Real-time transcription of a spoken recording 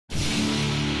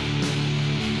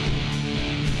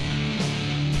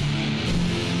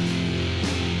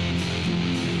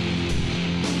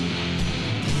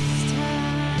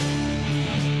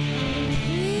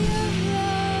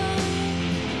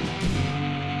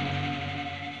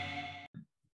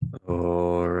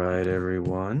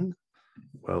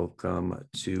welcome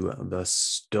to the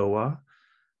Stoa.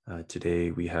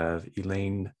 Today we have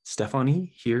Ilan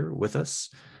Stephani here with us.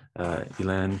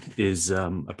 Ilan is a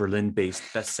Berlin-based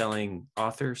bestselling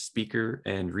author, speaker,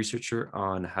 and researcher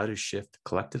on how to shift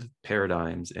collective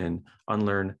paradigms and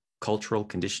unlearn cultural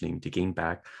conditioning to gain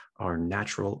back our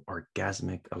natural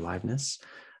orgasmic aliveness.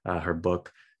 Her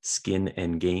book, Skin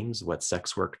and Games, What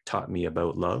Sex Work Taught Me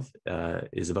About Love,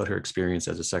 is about her experience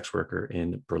as a sex worker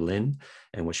in Berlin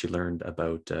and what she learned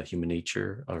about human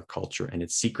nature, our culture, and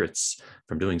its secrets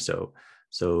from doing so.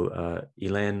 So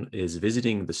Ilan is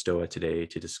visiting the Stoa today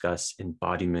to discuss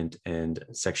embodiment and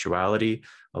sexuality,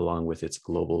 along with its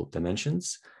global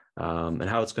dimensions, and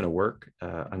how it's going to work.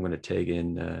 I'm going to tag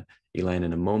in Ilan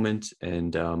in a moment,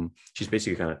 and she's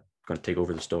basically kind of going to take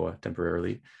over the Stoa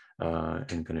temporarily.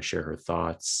 And going to share her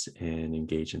thoughts and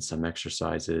engage in some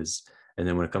exercises. And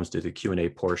then when it comes to the Q&A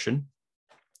portion,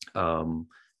 we're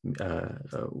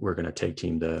going to tag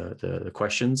team the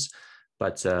questions.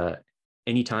 But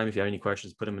anytime, if you have any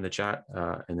questions, put them in the chat,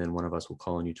 and then one of us will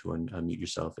call on you to unmute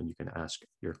yourself, and you can ask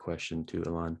your question to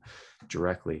Ilan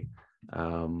directly.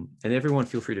 And everyone,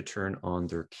 feel free to turn on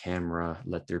their camera.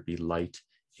 Let there be light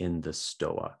in the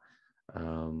Stoa.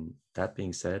 That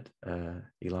being said,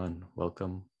 Ilan,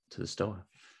 welcome to the Stoa.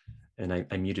 And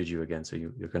I muted you again, so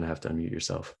you're going to have to unmute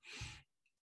yourself.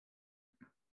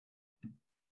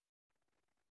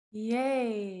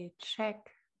 Yay, check.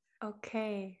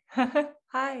 Okay.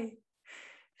 Hi.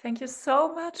 Thank you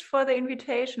so much for the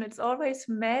invitation. It's always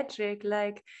magic,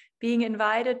 like being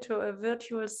invited to a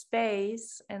virtual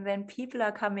space and then people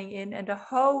are coming in and a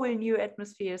whole new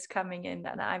atmosphere is coming in.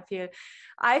 And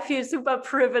I feel super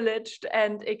privileged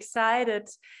and excited.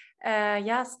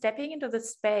 Stepping into the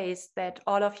space that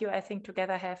all of you, I think,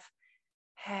 together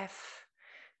have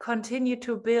continued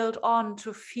to build on,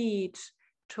 to feed,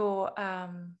 to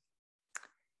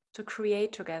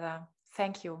create together.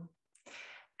 Thank you.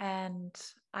 And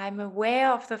I'm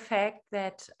aware of the fact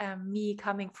that me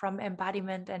coming from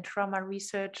embodiment and trauma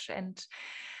research and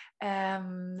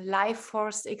life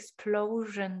force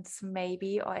explosions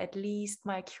maybe, or at least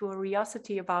my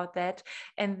curiosity about that,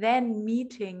 and then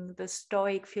meeting the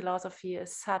Stoic philosophy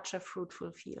is such a fruitful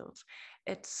field.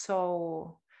 It's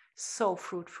so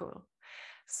fruitful.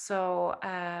 So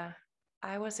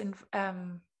I was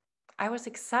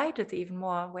excited even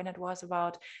more when it was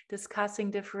about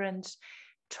discussing different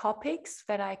topics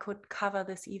that I could cover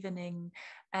this evening.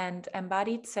 And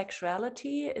embodied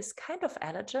sexuality is kind of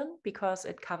elegant because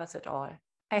it covers it all.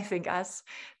 I think us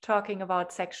talking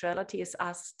about sexuality is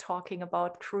us talking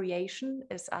about creation,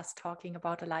 is us talking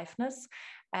about aliveness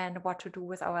and what to do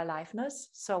with our aliveness.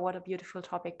 So what a beautiful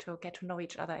topic to get to know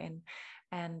each other in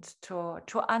and to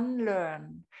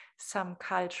unlearn some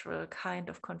cultural kind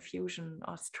of confusion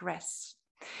or stress.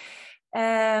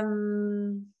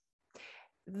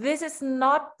 This is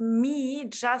not me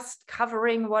just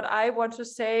covering what I want to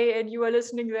say and you are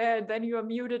listening there and then you are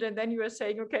muted and then you are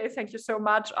saying, okay, thank you so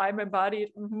much, I'm embodied.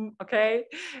 Okay.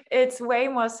 It's way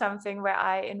more something where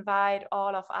I invite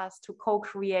all of us to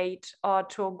co-create or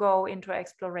to go into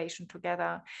exploration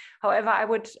together. However, I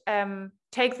would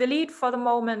take the lead for the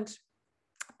moment,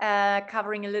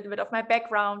 covering a little bit of my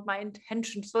background, my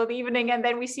intentions for the evening, and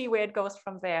then we see where it goes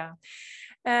from there.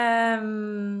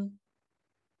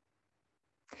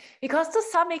 Because to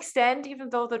some extent, even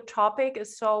though the topic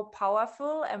is so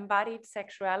powerful, embodied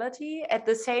sexuality, at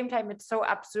the same time, it's so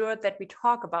absurd that we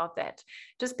talk about that.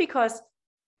 Just because,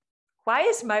 why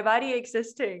is my body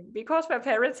existing? Because my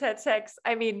parents had sex.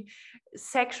 I mean,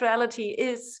 sexuality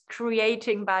is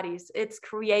creating bodies. It's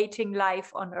creating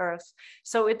life on Earth.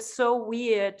 So it's so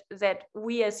weird that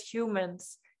we as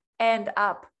humans end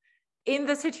up in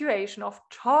the situation of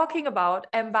talking about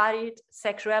embodied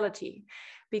sexuality,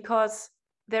 because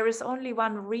there is only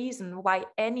one reason why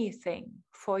anything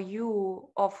for you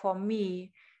or for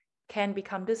me can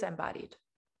become disembodied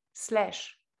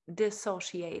 /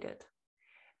 dissociated.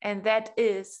 And that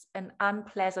is an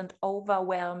unpleasant,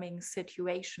 overwhelming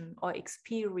situation or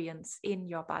experience in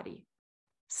your body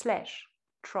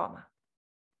 / trauma.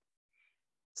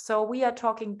 So we are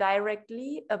talking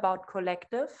directly about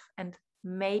collective and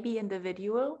maybe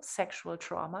individual sexual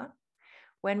trauma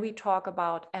when we talk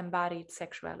about embodied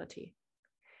sexuality.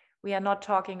 We are not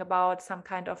talking about some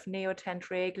kind of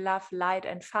neo-tantric love, light,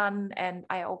 and fun, and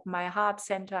I open my heart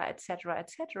center, etc.,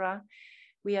 etc.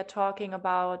 We are talking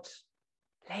about,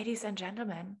 ladies and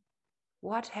gentlemen,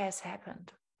 what has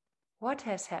happened? What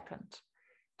has happened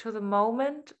to the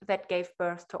moment that gave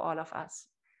birth to all of us?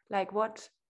 Like what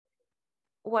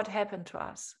happened to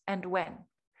us and when?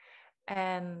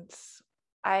 And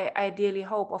I ideally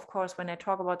hope, of course, when I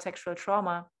talk about sexual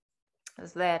trauma,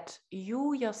 that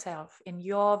you yourself in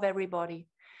your very body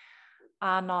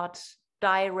are not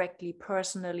directly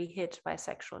personally hit by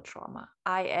sexual trauma.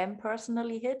 I am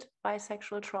personally hit by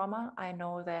sexual trauma. I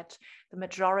know that the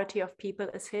majority of people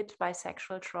is hit by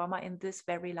sexual trauma in this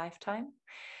very lifetime.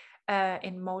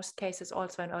 In most cases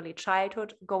also in early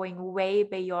childhood, going way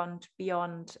beyond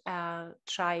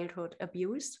childhood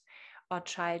abuse or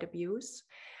child abuse.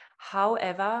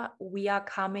 However, we are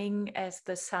coming as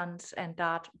the sons and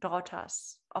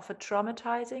daughters of a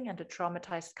traumatizing and a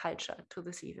traumatized culture to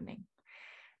this evening.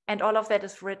 And all of that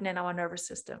is written in our nervous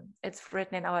system. It's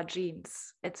written in our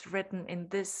genes. It's written in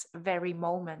this very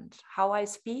moment. How I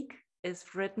speak is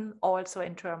written also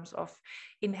in terms of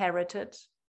inherited,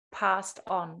 passed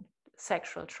on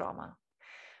sexual trauma.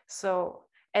 So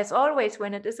as always,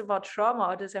 when it is about trauma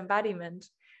or disembodiment,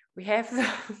 we have the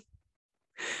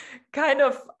kind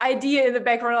of idea in the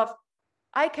background of,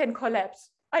 I can collapse,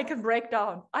 I can break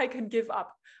down, I can give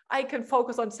up, I can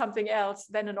focus on something else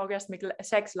than an orgasmic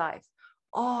sex life.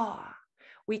 Or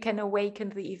we can awaken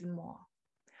the even more.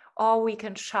 Or we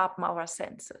can sharpen our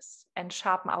senses and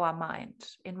sharpen our mind.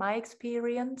 In my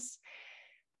experience,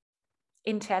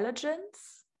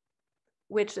 intelligence,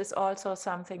 which is also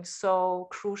something so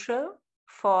crucial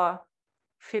for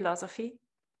philosophy,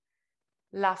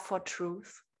 love for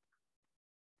truth,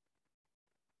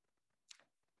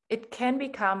 it can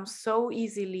become so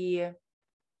easily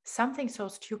something so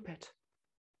stupid,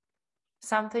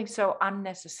 something so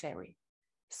unnecessary,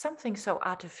 something so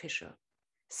artificial,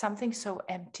 something so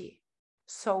empty,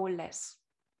 soulless.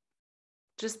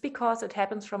 Just because it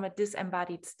happens from a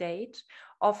disembodied state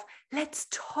of, let's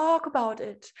talk about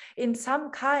it in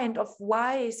some kind of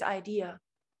wise idea,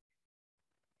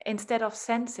 instead of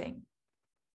sensing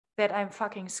that I'm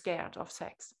fucking scared of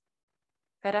sex,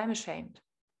 that I'm ashamed,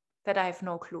 that I have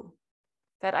no clue,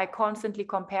 that I constantly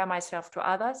compare myself to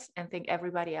others and think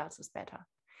everybody else is better.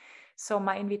 So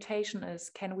my invitation is,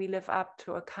 can we live up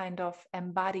to a kind of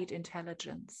embodied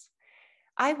intelligence?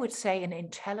 I would say an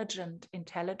intelligent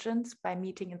intelligence by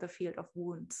meeting in the field of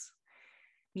wounds,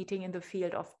 meeting in the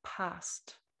field of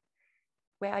past.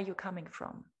 Where are you coming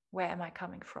from? Where am I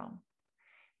coming from?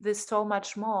 This so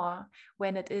much more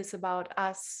when it is about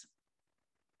us.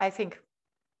 I think,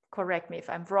 correct me if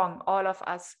I'm wrong, all of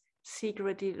us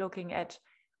secretly looking at,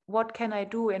 what can I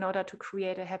do in order to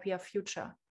create a happier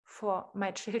future for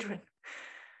my children,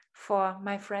 for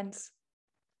my friends,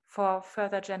 for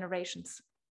further generations?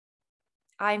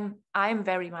 I'm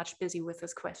very much busy with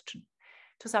this question,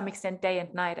 to some extent day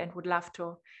and night, and would love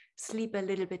to sleep a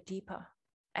little bit deeper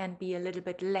and be a little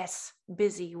bit less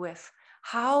busy with,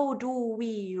 how do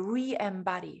we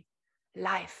re-embody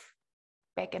life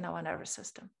back in our nervous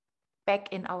system,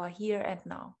 back in our here and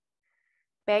now,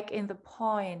 back in the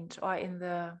point, or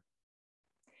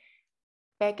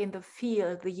back in the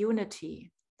field, the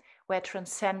unity where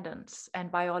transcendence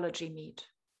and biology meet,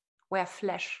 where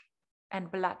flesh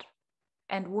and blood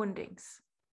and woundings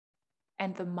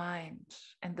and the mind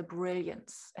and the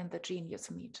brilliance and the genius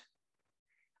meet.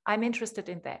 I'm interested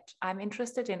in that. I'm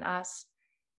interested in us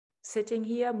sitting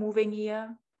here, moving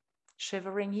here,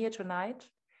 shivering here tonight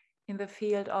in the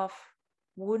field of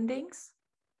woundings,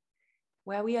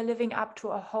 where we are living up to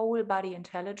a whole body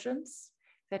intelligence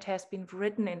that has been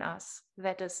written in us,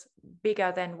 that is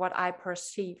bigger than what I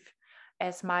perceive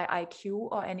as my IQ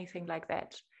or anything like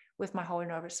that, with my whole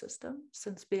nervous system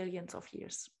since billions of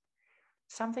years.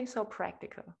 Something so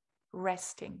practical,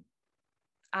 resting,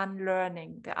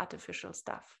 unlearning the artificial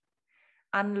stuff,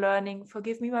 unlearning,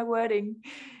 forgive me my wording,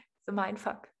 the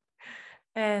mindfuck,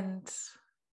 and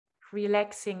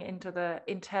relaxing into the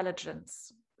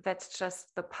intelligence that's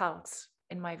just the pulse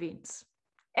in my veins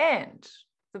and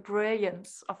the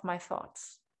brilliance of my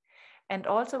thoughts. And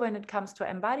also when it comes to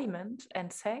embodiment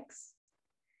and sex,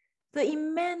 the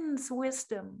immense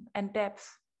wisdom and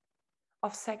depth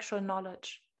of sexual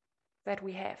knowledge that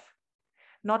we have.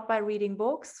 Not by reading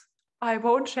books. I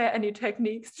won't share any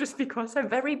techniques just because I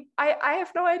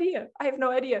have no idea. I have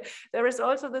no idea. There is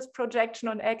also this projection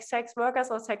on ex-sex workers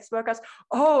or sex workers.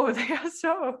 Oh,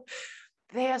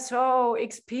 they are so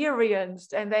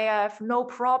experienced and they have no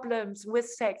problems with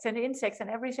sex and in sex and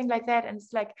everything like that. And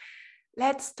it's like,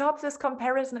 let's stop this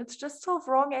comparison. It's just so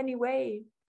wrong anyway.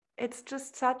 It's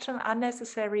just such an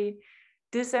unnecessary,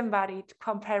 disembodied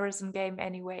comparison game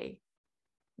anyway,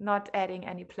 not adding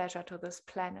any pleasure to this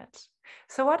planet.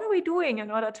 So what are we doing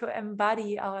in order to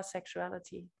embody our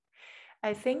sexuality?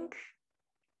 I think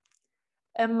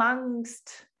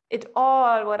amongst it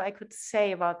all, what I could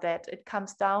say about that, it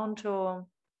comes down to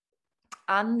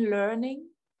unlearning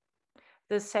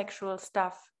the sexual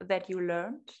stuff that you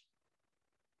learned,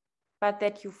 but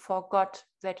that you forgot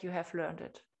that you have learned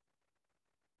it.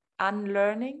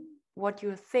 Unlearning what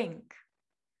you think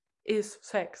is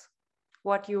sex,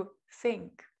 what you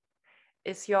think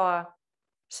is your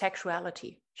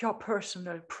sexuality, your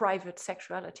personal, private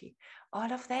sexuality.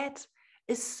 All of that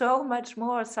is so much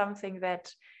more something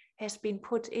that has been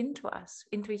put into us,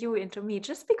 into you, into me,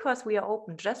 just because we are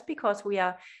open, just because we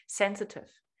are sensitive,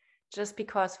 just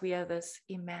because we are this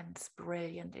immense,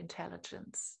 brilliant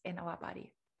intelligence in our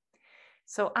body.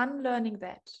 So unlearning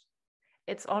that,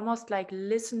 it's almost like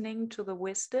listening to the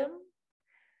wisdom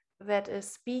that is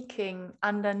speaking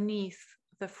underneath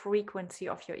the frequency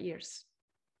of your ears.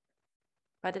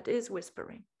 But it is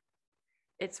whispering.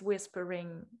 It's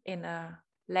whispering in a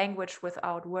language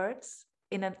without words,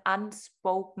 in an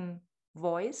unspoken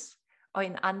voice, or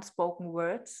in unspoken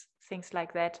words. Things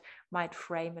like that might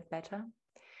frame it better.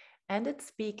 And it's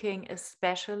speaking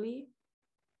especially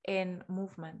in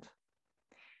movement.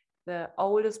 The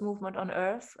oldest movement on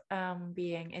earth,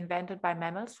 being invented by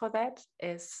mammals for that,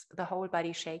 is the whole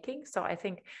body shaking. So I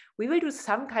think we will do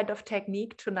some kind of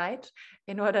technique tonight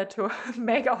in order to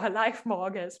make our life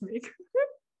more orgasmic.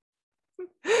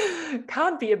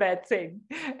 Can't be a bad thing.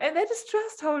 And that is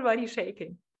just whole body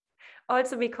shaking.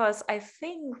 Also because I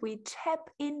think we tap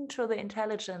into the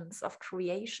intelligence of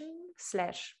creation /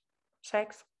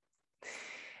 sex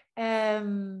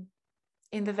in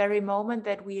the very moment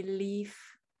that we leave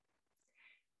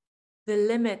the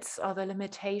limits or the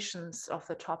limitations of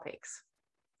the topics.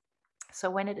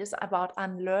 So when it is about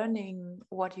unlearning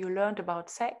what you learned about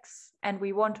sex, and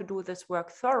we want to do this work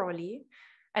thoroughly,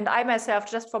 and I myself,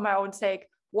 just for my own sake,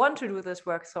 want to do this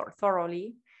work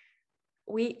thoroughly,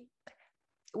 we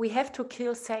have to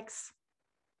kill sex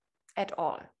at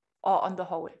all, or on the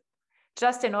whole,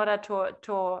 just in order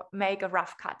to make a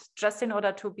rough cut, just in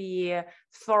order to be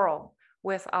thorough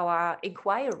with our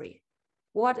inquiry.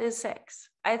 What is sex?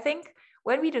 I think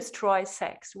when we destroy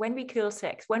sex, when we kill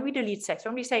sex, when we delete sex,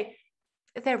 when we say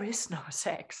there is no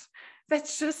sex,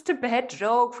 that's just a bad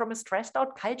joke from a stressed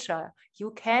out culture.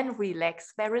 You can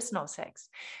relax, there is no sex.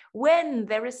 When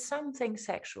there is something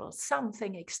sexual,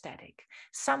 something ecstatic,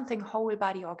 something whole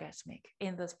body orgasmic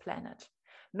in this planet,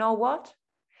 know what?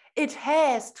 It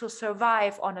has to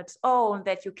survive on its own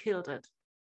that you killed it.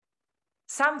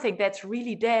 Something that's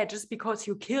really dead just because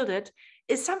you killed it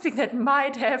is something that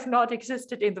might have not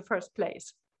existed in the first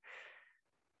place.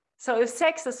 So if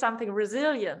sex is something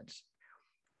resilient,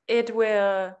 it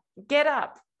will get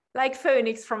up like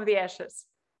phoenix from the ashes.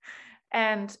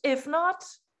 And if not,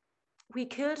 we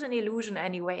killed an illusion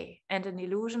anyway, and an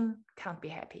illusion can't be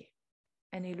happy.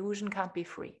 An illusion can't be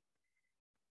free.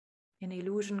 An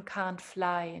illusion can't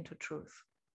fly into truth.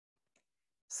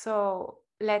 So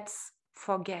let's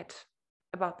forget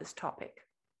about this topic.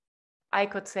 I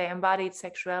could say embodied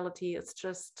sexuality is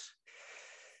just,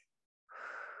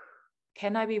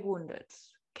 can I be wounded?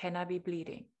 Can I be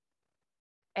bleeding?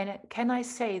 And can I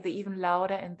say the even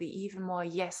louder and the even more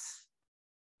yes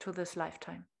to this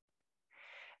lifetime?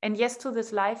 And yes to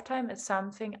this lifetime is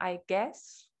something I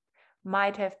guess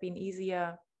might have been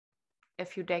easier a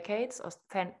few decades or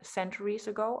centuries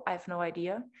ago. I have no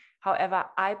idea. However,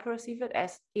 I perceive it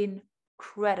as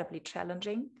incredibly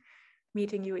challenging,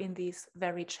 meeting you in these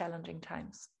very challenging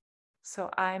times. So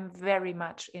I'm very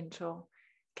much into,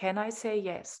 can I say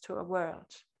yes to a world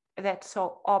that's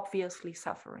so obviously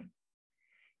suffering?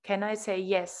 Can I say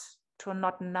yes to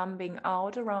not numbing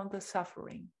out around the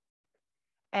suffering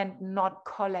and not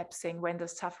collapsing when the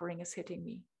suffering is hitting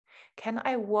me? Can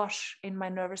I wash in my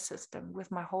nervous system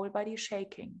with my whole body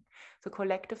shaking the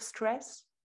collective stress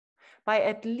by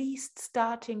at least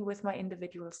starting with my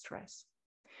individual stress?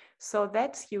 So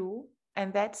that's you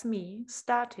and that's me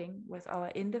starting with our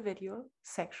individual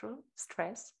sexual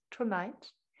stress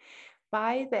tonight,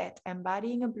 by that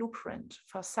embodying a blueprint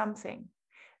for something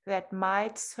that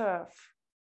might serve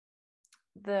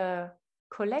the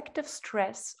collective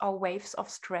stress or waves of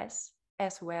stress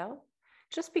as well,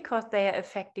 just because they are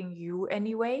affecting you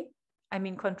anyway. I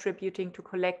mean, contributing to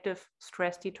collective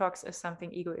stress detox is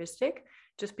something egoistic,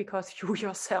 just because you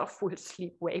yourself will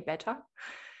sleep way better.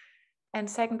 And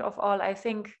second of all, I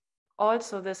think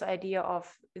also this idea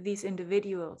of these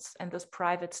individuals and this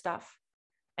private stuff,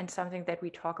 and something that we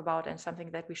talk about and something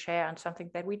that we share and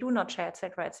something that we do not share,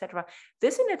 etc., etc.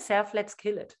 This in itself, let's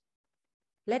kill it.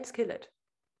 Let's kill it.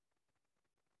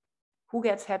 Who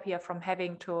gets happier from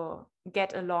having to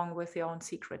get along with their own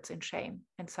secrets in shame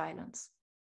and silence?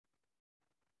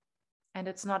 And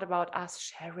it's not about us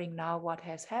sharing now what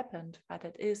has happened, but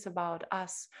it is about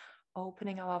us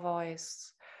opening our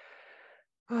voice,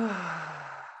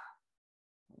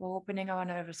 opening our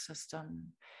nervous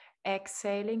system,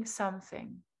 exhaling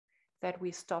something that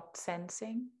we stopped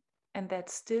sensing, and that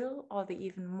still, or the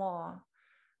even more,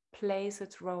 plays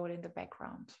its role in the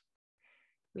background.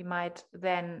 We might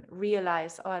then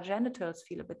realize our genitals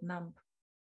feel a bit numb.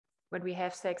 When we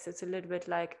have sex, it's a little bit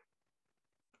like,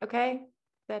 okay,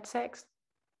 that's sex.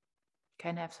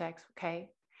 Can have sex, okay.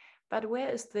 But where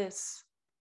is this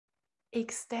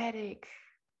ecstatic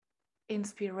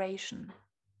inspiration,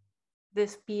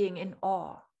 this being in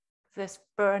awe, this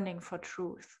burning for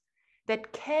truth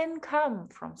that can come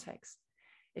from sex?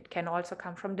 It can also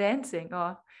come from dancing,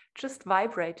 or just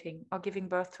vibrating, or giving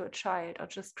birth to a child, or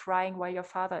just crying while your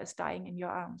father is dying in your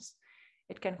arms.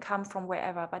 It can come from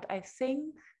wherever, but I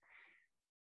think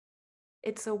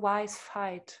it's a wise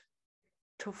fight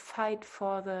to fight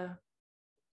for the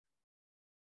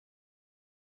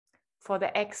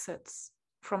exits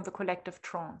from the collective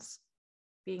trance,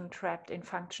 being trapped in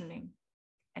functioning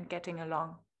and getting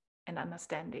along and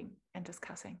understanding and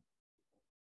discussing.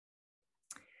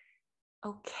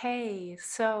 Okay,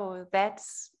 so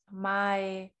that's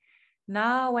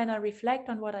now when I reflect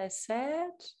on what I said,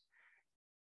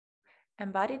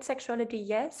 embodied sexuality,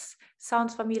 yes,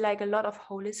 sounds for me like a lot of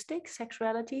holistic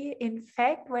sexuality. In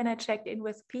fact, when I checked in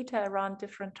with Peter around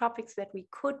different topics that we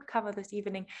could cover this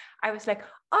evening, I was like,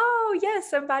 oh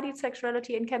yes, embodied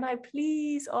sexuality, and can I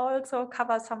please also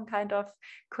cover some kind of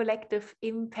collective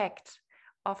impact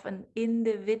of an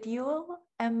individual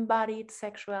embodied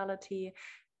sexuality,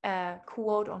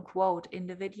 quote unquote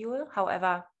individual.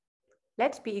 However,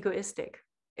 let's be egoistic.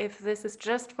 If this is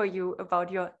just for you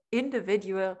about your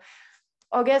individual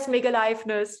orgasmic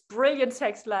aliveness, brilliant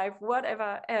sex life,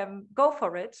 whatever, go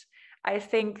for it. I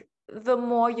think the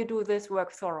more you do this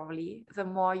work thoroughly, the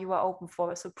more you are open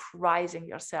for surprising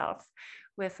yourself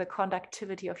with the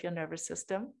conductivity of your nervous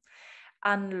system,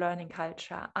 unlearning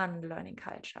culture, unlearning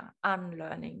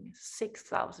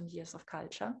 6,000 years of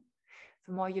culture.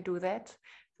 The more you do that,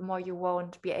 the more you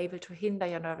won't be able to hinder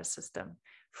your nervous system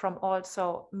from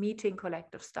also meeting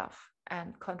collective stuff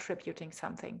and contributing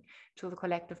something to the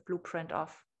collective blueprint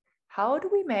of how do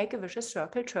we make a vicious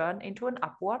circle turn into an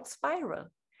upward spiral?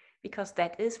 Because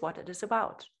that is what it is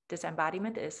about. This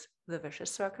embodiment is the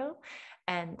vicious circle,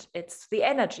 and it's the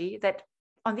energy that,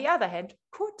 on the other hand,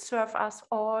 could serve us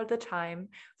all the time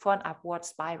for an upward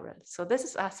spiral. So this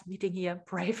is us meeting here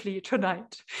bravely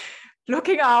tonight,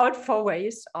 looking out for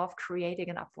ways of creating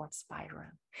an upward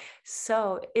spiral.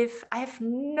 So if I have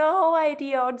no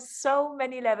idea on so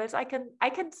many levels, I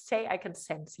can say I can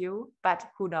sense you, but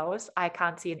who knows? I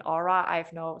can't see an aura. I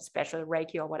have no special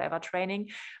Reiki or whatever training.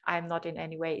 I'm not in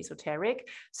any way esoteric.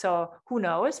 So who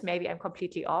knows? Maybe I'm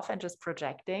completely off and just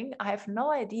projecting. I have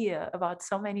no idea about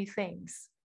so many things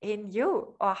in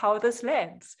you or how this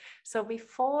lands. So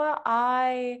before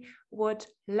I would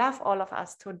love all of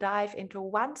us to dive into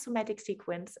one somatic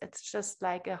sequence, it's just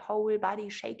like a whole body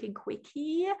shaking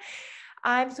quickie.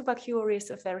 I'm super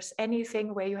curious if there's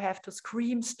anything where you have to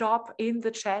scream stop in the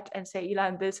chat and say,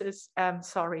 Ilan, this is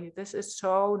sorry, this is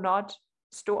so not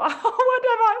Stoa,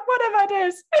 whatever it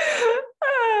is.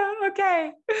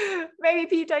 Okay, maybe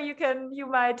Peter, you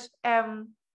might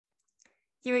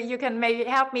you can maybe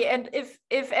help me, and if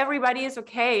everybody is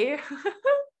okay,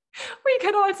 we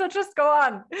can also just go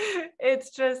on. It's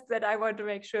just that I want to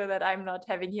make sure that I'm not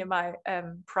having here my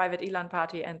private Ilan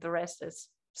party and the rest is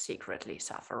secretly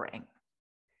suffering.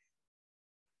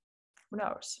 Who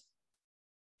knows?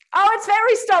 Oh, it's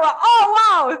very Stoa. Oh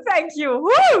wow, thank you.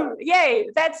 Woo! Yay!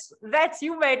 That's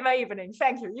you made my evening.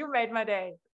 Thank you. You made my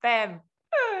day. Bam.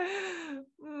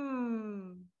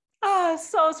 Ah,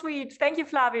 so sweet. Thank you,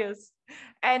 Flavius.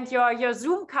 And your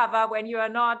Zoom cover when you are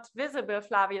not visible,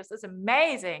 Flavius, is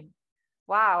amazing.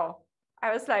 Wow.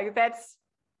 I was like, that's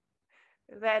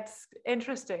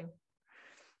interesting.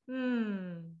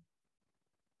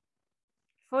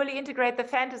 Fully integrate the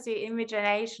fantasy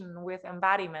imagination with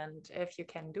embodiment, if you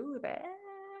can do that.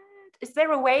 Is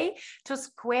there a way to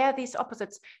square these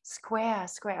opposites? Square.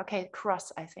 Okay,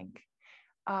 cross, I think.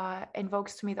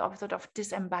 Invokes to me the opposite of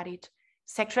disembodied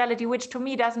sexuality, which to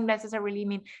me doesn't necessarily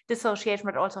mean dissociation,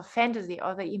 but also fantasy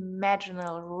or the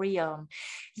imaginal realm.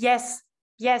 Yes,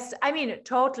 I mean,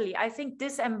 totally. I think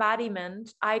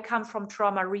disembodiment, I come from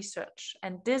trauma research,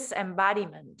 and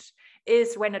disembodiment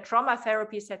is when a trauma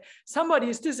therapy said somebody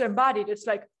is disembodied, it's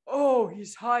like, oh,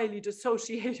 he's highly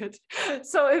dissociated.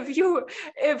 So if you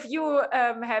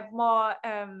have more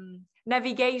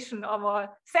navigation or more,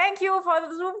 thank you for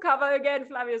the Zoom cover again,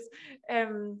 Flavius.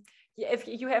 If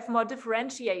you have more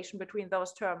differentiation between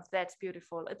those terms, that's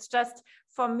beautiful. It's just,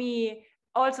 for me,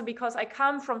 also because I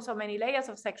come from so many layers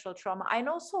of sexual trauma, I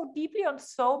know so deeply on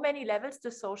so many levels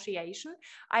dissociation.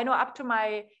 I know up to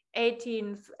my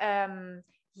 18th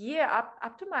year,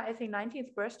 up to my, I think,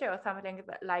 19th birthday or something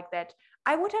like that,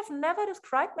 I would have never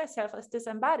described myself as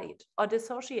disembodied or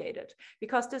dissociated,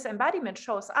 because disembodiment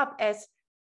shows up as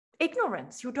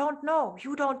ignorance. You don't know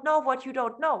what you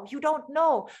don't know. You don't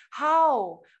know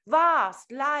how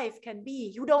vast life can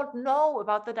be. You don't know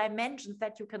about the dimensions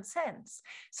that you can sense.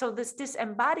 So this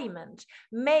disembodiment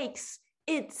makes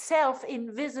itself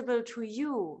invisible to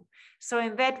you. So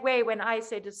in that way, when I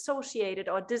say dissociated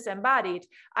or disembodied,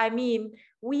 I mean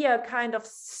we are kind of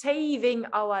saving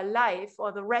our life,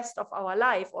 or the rest of our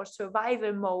life, or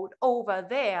survival mode over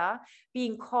there,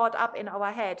 being caught up in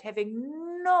our head,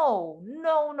 having no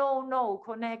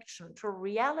connection to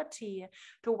reality,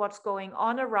 to what's going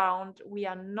on around. We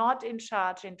are not in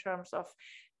charge in terms of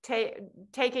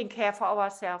taking care for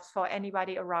ourselves, for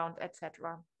anybody around,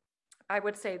 etc. I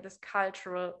would say this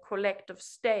cultural collective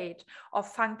state of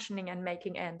functioning and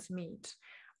making ends meet.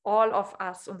 All of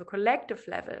us on the collective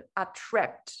level are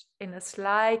trapped in a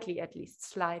at least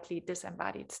slightly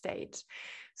disembodied state.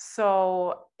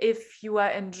 So if you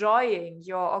are enjoying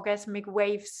your orgasmic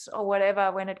waves or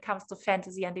whatever, when it comes to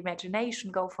fantasy and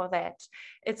imagination, go for that.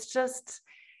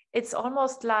 It's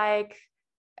almost like,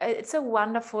 it's a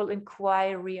wonderful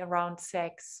inquiry around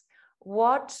sex.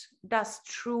 What does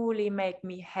truly make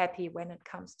me happy when it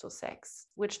comes to sex?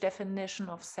 Which definition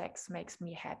of sex makes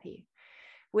me happy?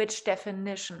 Which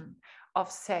definition of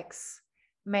sex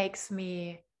makes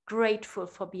me grateful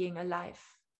for being alive?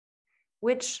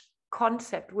 Which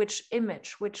concept, which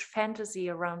image, which fantasy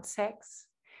around sex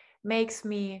makes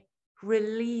me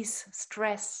release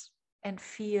stress and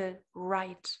feel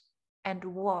right and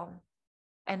warm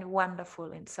and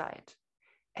wonderful inside?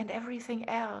 And everything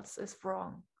else is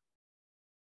wrong.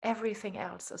 Everything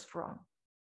else is wrong.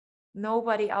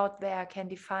 Nobody out there can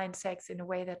define sex in a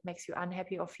way that makes you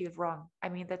unhappy or feel wrong. I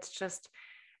mean, that's just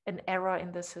an error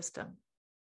in the system.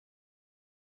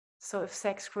 So if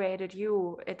sex created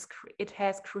you, it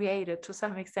has created to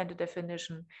some extent a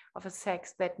definition of a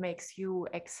sex that makes you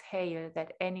exhale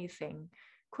that anything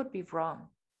could be wrong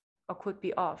or could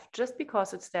be off, just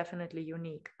because it's definitely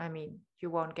unique. I mean,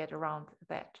 you won't get around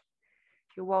that.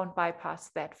 You won't bypass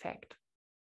that fact.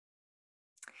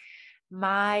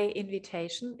 My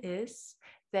invitation is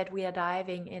that we are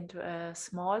diving into a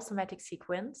small somatic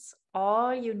sequence.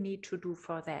 All you need to do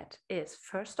for that is,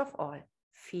 first of all,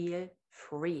 feel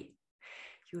free.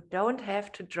 You don't have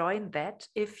to join that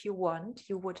if you want.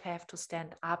 You would have to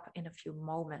stand up in a few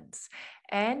moments,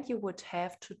 and you would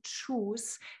have to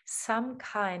choose some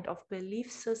kind of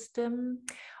belief system,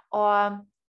 or,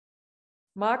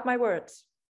 mark my words,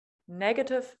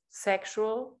 negative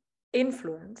sexual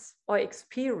influence or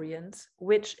experience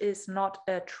which is not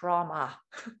a trauma.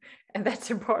 And that's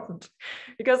important,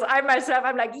 because I'm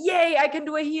like, yay, I can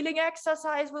do a healing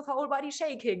exercise with whole body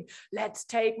shaking. Let's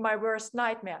take my worst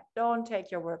nightmare. Don't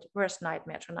take your worst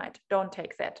nightmare tonight. Don't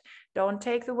take that. Don't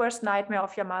take the worst nightmare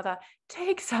of your mother.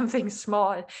 Take something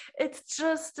small. It's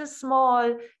just a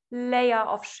small layer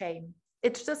of shame.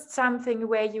 It's just something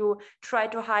where you try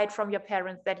to hide from your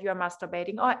parents that you are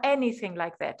masturbating, or anything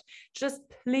like that. Just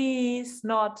please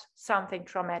not something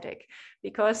traumatic,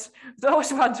 because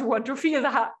those ones who want to feel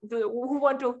who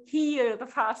want to heal the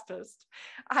fastest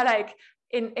are like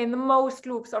in the most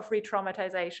loops of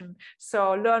re-traumatization.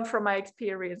 So learn from my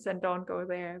experience and don't go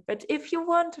there. But if you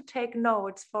want to take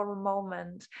notes for a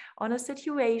moment on a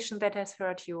situation that has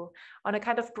hurt you, on a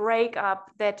kind of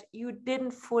breakup that you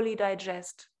didn't fully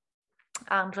digest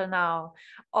until now,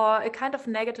 or a kind of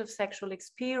negative sexual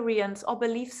experience or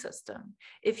belief system.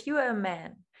 If you are a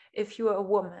man, if you are a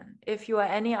woman, if you are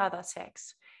any other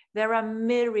sex, there are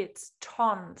myriads,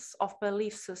 tons of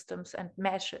belief systems and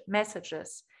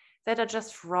messages that are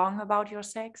just wrong about your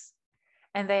sex,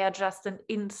 and they are just an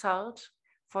insult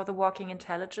for the walking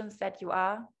intelligence that you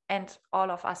are. And all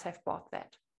of us have bought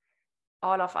that.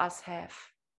 All of us have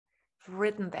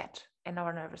written that in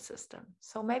our nervous system.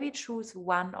 So maybe choose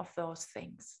one of those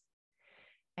things.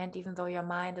 And even though your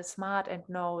mind is smart and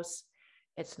knows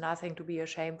it's nothing to be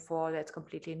ashamed for, that's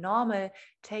completely normal,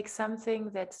 take something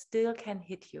that still can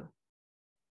hit you.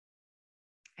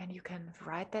 And you can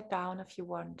write that down if you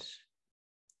want.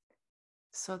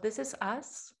 So this is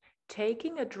us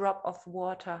taking a drop of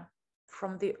water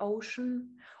from the ocean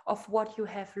of what you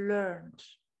have learned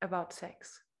about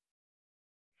sex.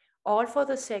 All for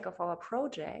the sake of our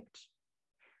project,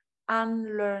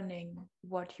 unlearning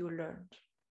what you learned.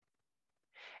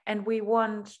 And we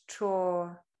want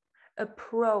to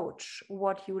approach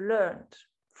what you learned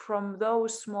from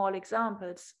those small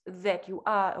examples that you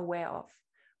are aware of.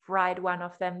 Write one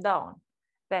of them down.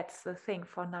 That's the thing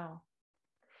for now.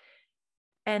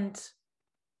 And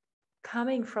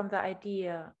coming from the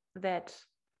idea that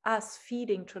us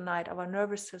feeding tonight our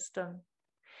nervous system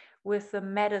with the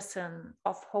medicine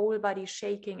of whole body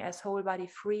shaking as whole body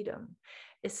freedom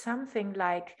is something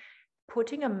like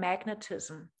putting a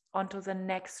magnetism onto the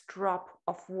next drop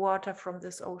of water from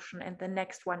this ocean, and the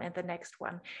next one and the next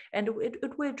one. And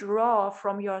it will draw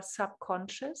from your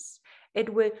subconscious.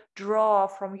 It will draw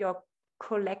from your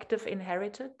collective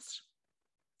inheritance.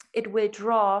 It will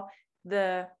draw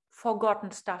the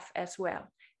forgotten stuff as well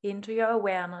into your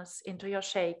awareness, into your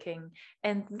shaking.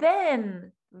 And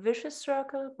then vicious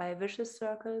circle by vicious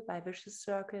circle by vicious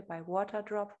circle, by water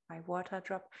drop, by water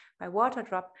drop, by water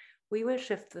drop, we will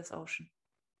shift this ocean.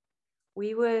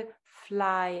 We will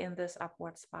fly in this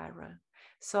upward spiral.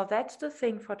 So that's the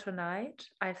thing for tonight.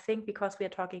 I think because we are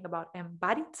talking about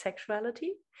embodied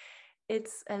sexuality,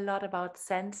 it's a lot about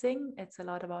sensing, it's a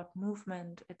lot about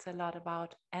movement, it's a lot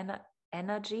about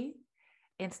energy,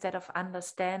 instead of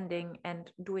understanding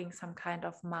and doing some kind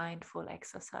of mindful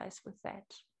exercise with that.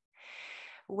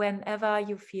 Whenever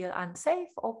you feel unsafe,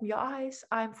 open your eyes.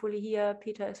 I'm fully here.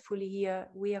 Peter is fully here.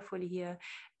 We are fully here.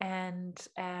 And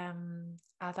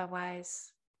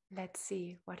otherwise, let's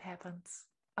see what happens.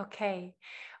 Okay.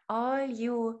 All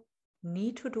you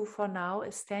need to do for now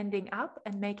is standing up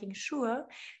and making sure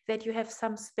that you have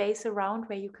some space around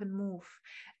where you can move.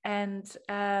 And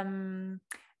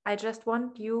I just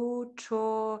want you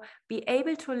to be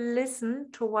able to listen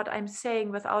to what I'm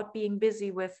saying without being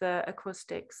busy with the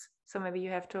acoustics. So maybe you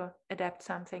have to adapt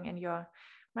something in your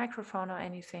microphone or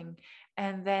anything.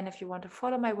 And then if you want to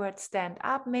follow my words, stand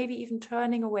up, maybe even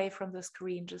turning away from the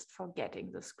screen, just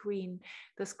forgetting the screen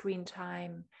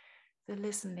time, the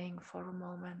listening for a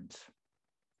moment.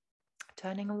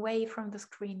 Turning away from the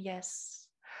screen, yes.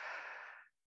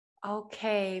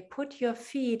 Okay, put your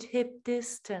feet hip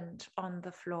distant on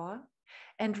the floor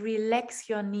and relax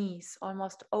your knees,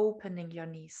 almost opening your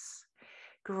knees.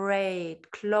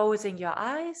 Great. Closing your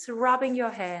eyes, rubbing your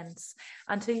hands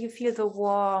until you feel the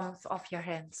warmth of your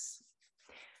hands.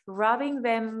 Rubbing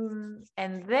them,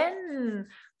 and then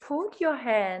put your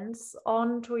hands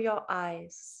onto your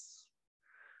eyes.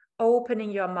 Opening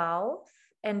your mouth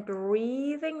and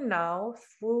breathing now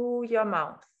through your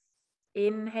mouth.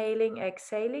 Inhaling,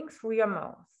 exhaling through your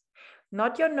mouth.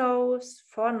 Not your nose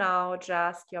for now,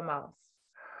 just your mouth.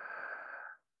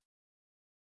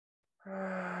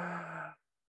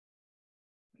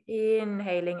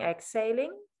 Inhaling,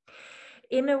 exhaling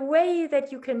in a way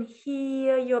that you can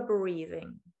hear your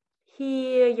breathing,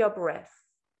 hear your breath.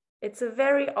 It's a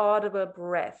very audible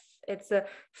breath. It's a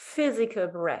physical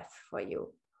breath for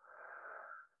you.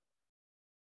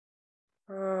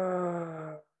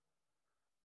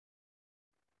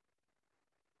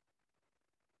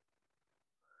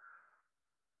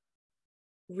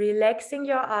 Relaxing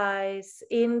your eyes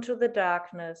into the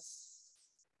darkness.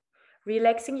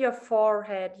 Relaxing your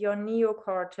forehead, your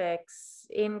neocortex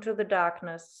into the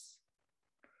darkness.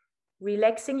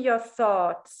 Relaxing your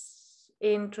thoughts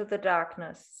into the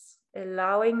darkness,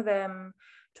 allowing them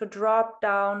to drop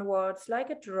downwards like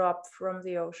a drop from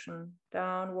the ocean.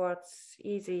 Downwards,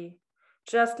 easy.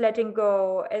 Just letting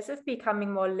go, as if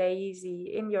becoming more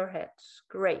lazy in your head.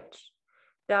 Great.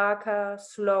 Darker,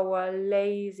 slower,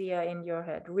 lazier in your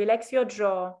head. Relax your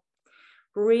jaw.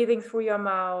 Breathing through your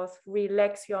mouth,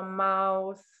 relax your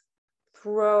mouth,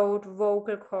 throat,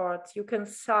 vocal cords. You can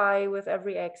sigh with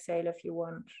every exhale if you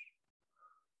want.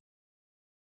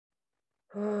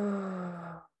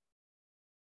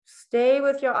 Stay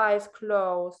with your eyes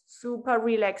closed, super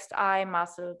relaxed eye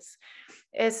muscles,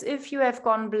 as if you have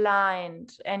gone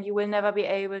blind and you will never be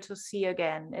able to see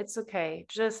again. It's okay,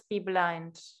 just be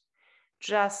blind.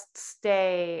 Just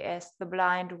stay as the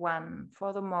blind one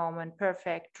for the moment.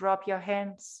 Perfect. Drop your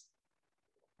hands.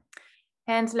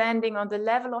 Hands landing on the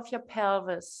level of your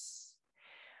pelvis.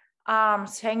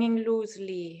 Arms hanging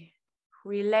loosely.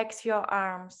 Relax your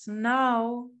arms.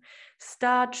 Now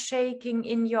start shaking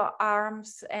in your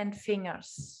arms and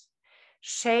fingers.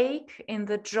 Shake in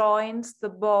the joints, the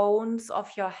bones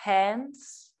of your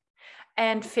hands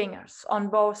and fingers on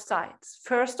both sides.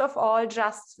 First of all,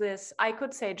 just this, I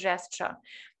could say gesture.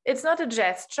 It's not a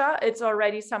gesture, it's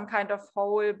already some kind of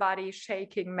whole body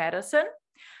shaking medicine.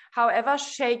 However,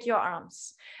 shake your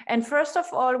arms. And first of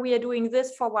all, we are doing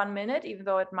this for 1 minute, even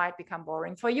though it might become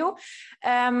boring for you.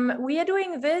 We are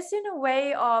doing this in a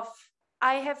way of,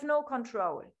 I have no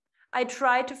control. I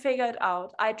try to figure it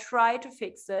out. I try to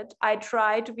fix it. I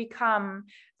try to become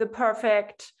the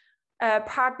perfect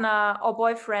partner or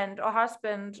boyfriend or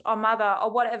husband or mother or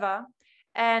whatever,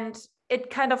 and it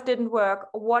kind of didn't work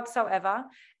whatsoever.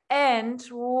 And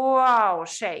wow,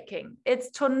 shaking.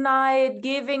 It's tonight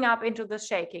giving up into the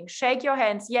shaking. Shake your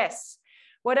hands, yes.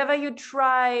 Whatever you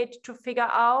tried to figure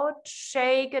out,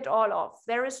 shake it all off.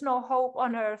 There is no hope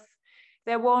on earth.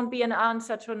 There won't be an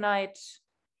answer tonight.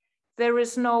 There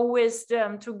is no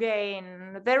wisdom to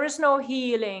gain. There is no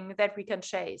healing that we can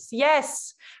chase.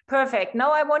 Yes, perfect.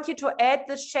 Now I want you to add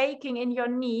the shaking in your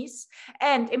knees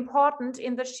and important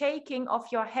in the shaking of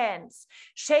your hands.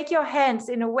 Shake your hands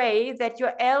in a way that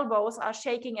your elbows are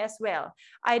shaking as well.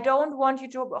 I don't want you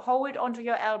to hold onto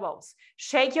your elbows.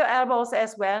 Shake your elbows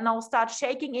as well. Now start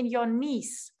shaking in your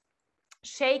knees.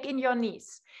 Shake in your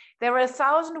knees. There are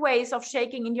 1,000 ways of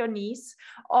shaking in your knees.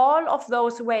 All of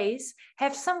those ways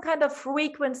have some kind of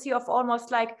frequency of almost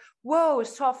like, whoa,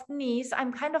 soft knees.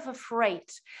 I'm kind of afraid.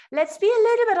 Let's be a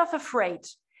little bit of afraid.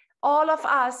 All of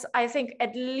us, I think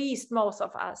at least most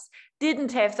of us,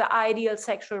 didn't have the ideal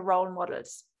sexual role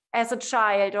models as a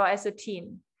child or as a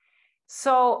teen.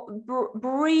 So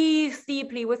breathe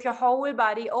deeply with your whole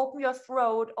body, open your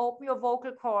throat, open your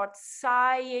vocal cords,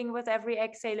 sighing with every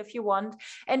exhale if you want,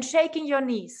 and shaking your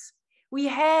knees. We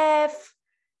have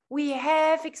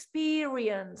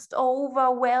experienced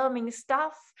overwhelming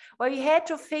stuff where we had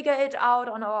to figure it out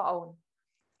on our own.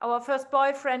 Our first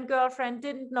boyfriend, girlfriend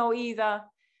didn't know either.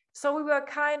 So we were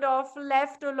kind of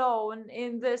left alone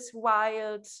in this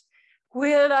wild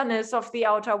wilderness of the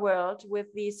outer world with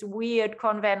these weird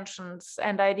conventions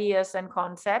and ideas and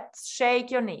concepts. Shake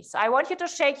your knees. I want you to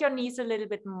shake your knees a little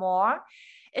bit more.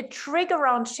 A trick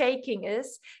around shaking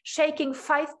is shaking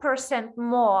 5%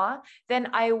 more than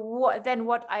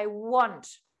what I want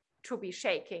to be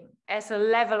shaking as a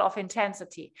level of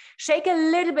intensity. Shake a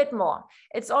little bit more.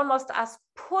 It's almost us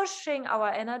pushing our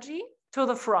energy to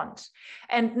the front.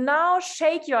 And now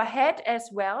shake your head as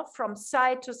well from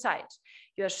side to side.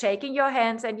 You're shaking your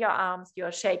hands and your arms,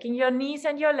 you're shaking your knees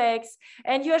and your legs,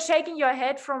 and you're shaking your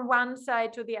head from one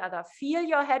side to the other. Feel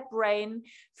your head brain,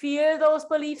 feel those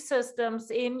belief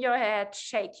systems in your head,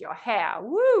 shake your hair.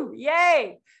 Woo,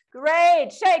 yay, great,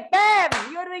 shake, bam,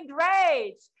 you're doing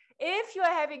great. If you're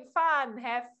having fun,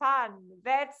 have fun.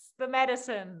 That's the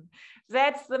medicine.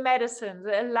 That's the medicine,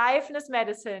 the aliveness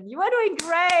medicine. You are doing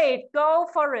great, go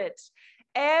for it.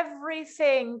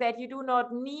 Everything that you do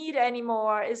not need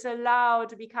anymore is allowed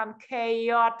to become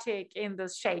chaotic in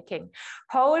this shaking.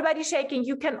 Whole body shaking.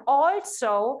 You can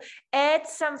also add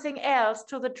something else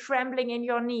to the trembling in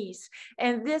your knees.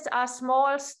 And these are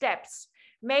small steps,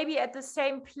 maybe at the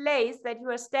same place that you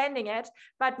are standing at,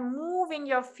 but moving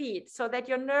your feet so that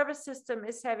your nervous system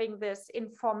is having this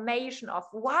information of,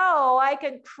 wow, I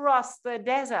can cross the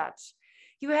desert.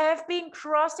 You have been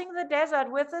crossing the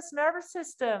desert with this nervous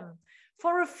system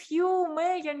for a few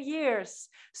million years.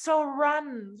 So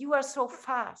run, you are so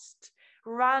fast.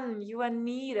 Run, you are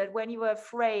needed when you are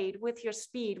afraid with your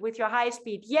speed, with your high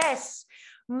speed. Yes,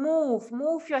 move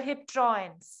your hip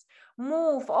joints.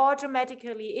 Move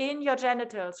automatically in your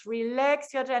genitals.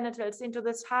 Relax your genitals into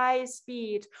this high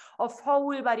speed of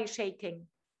whole body shaking.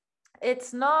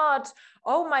 It's not,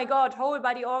 oh my God, whole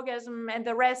body orgasm and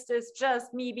the rest is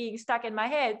just me being stuck in my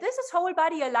head. This is whole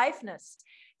body aliveness.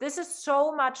 This is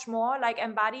so much more. Like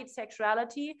embodied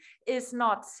sexuality is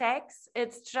not sex.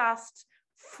 It's just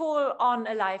full on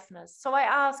aliveness. So I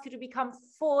ask you to become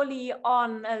fully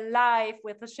on alive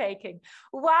with the shaking.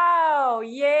 Wow,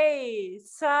 yay,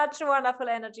 such wonderful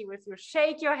energy with you.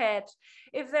 Shake your head.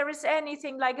 If there is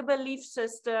anything like a belief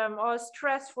system or a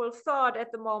stressful thought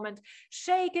at the moment,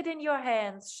 shake it in your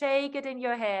hands, shake it in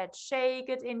your head, shake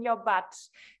it in your butt,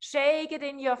 shake it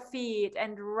in your feet,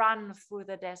 and run through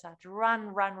the desert. Run,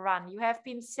 run, run. You have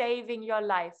been saving your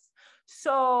life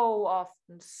so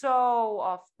often, so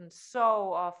often,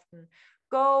 so often.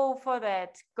 Go for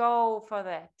that, go for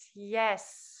that.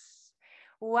 Yes,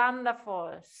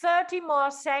 wonderful. 30 more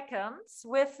seconds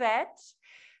with that.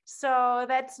 So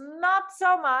that's not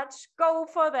so much. Go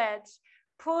for that.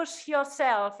 Push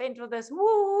yourself into this,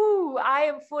 woo, I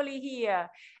am fully here.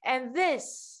 And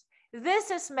this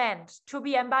is meant to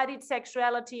be embodied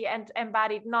sexuality and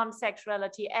embodied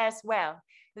non-sexuality as well.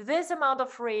 This amount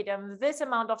of freedom, this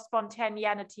amount of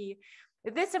spontaneity,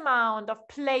 this amount of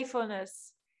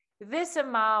playfulness, this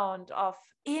amount of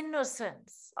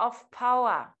innocence, of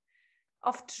power,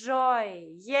 of joy.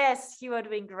 Yes, you are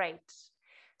doing great.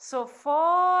 So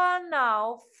for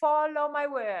now, follow my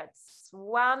words.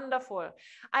 Wonderful.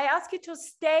 I ask you to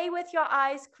stay with your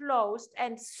eyes closed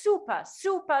and super,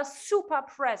 super, super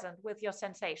present with your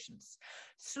sensations.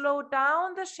 Slow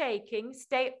down the shaking.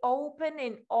 Stay open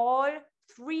in all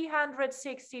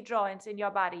 360 joints in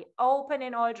your body. Open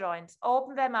in all joints.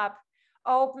 Open them up.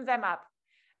 Open them up.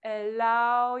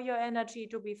 Allow your energy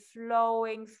to be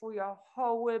flowing through your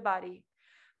whole body.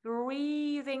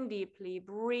 Breathing deeply,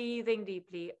 breathing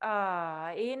deeply.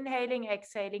 Inhaling,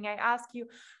 exhaling. I ask you,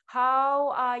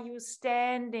 how are you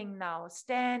standing now?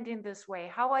 Stand in this way.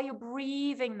 How are you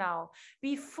breathing now?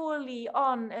 Be fully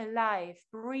on, alive.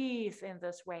 Breathe in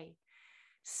this way.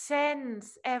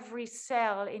 Sense every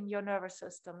cell in your nervous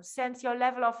system. Sense your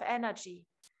level of energy.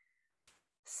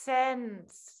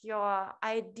 Sense your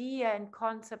idea and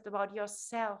concept about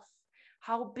yourself.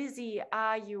 How busy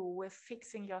are you with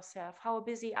fixing yourself? How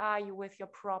busy are you with your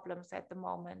problems at the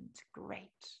moment? Great.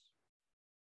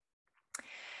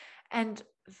 And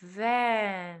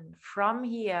then from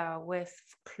here, with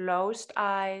closed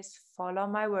eyes, follow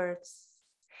my words.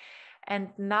 And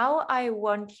now I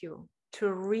want you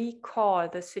to recall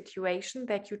the situation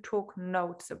that you took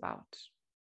notes about.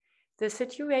 The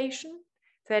situation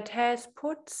that has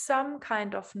put some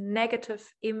kind of negative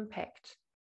impact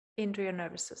into your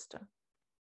nervous system.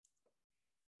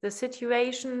 The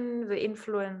situation, the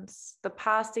influence, the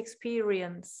past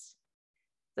experience,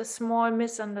 the small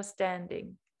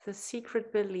misunderstanding, the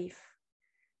secret belief,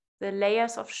 the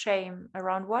layers of shame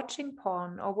around watching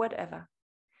porn or whatever.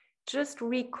 Just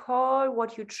recall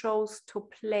what you chose to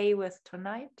play with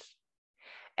tonight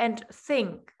and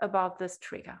think about this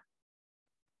trigger.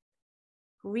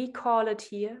 Recall it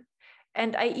here.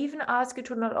 And I even ask you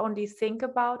to not only think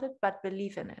about it, but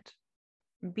believe in it.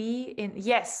 Be in,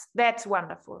 yes, that's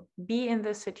wonderful. Be in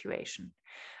this situation.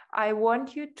 I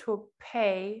want you to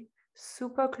pay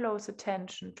super close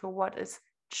attention to what is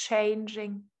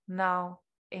changing now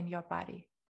in your body.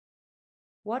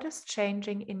 What is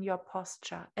changing in your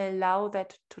posture? Allow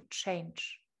that to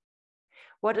change.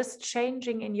 What is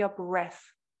changing in your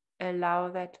breath? Allow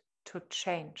that to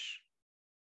change.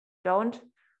 Don't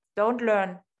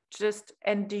learn, just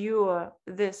endure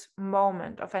this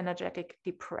moment of energetic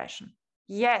depression.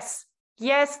 Yes,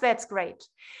 that's great.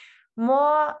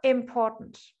 More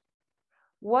important,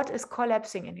 what is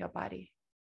collapsing in your body?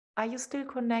 Are you still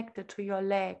connected to your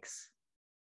legs?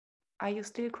 Are you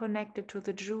still connected to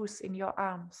the juice in your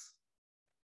arms?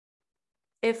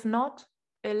 If not,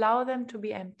 allow them to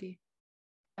be empty.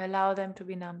 Allow them to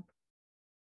be numb.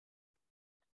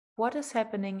 What is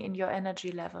happening in your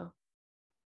energy level?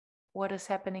 What is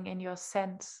happening in your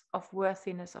sense of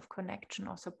worthiness, of connection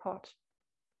or support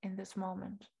in this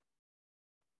moment?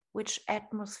 Which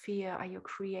atmosphere are you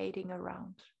creating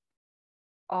around?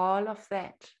 All of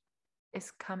that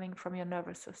is coming from your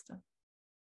nervous system.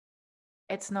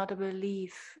 It's not a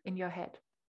belief in your head.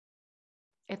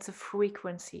 It's a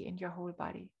frequency in your whole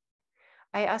body.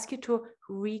 I ask you to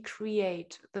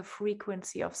recreate the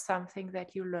frequency of something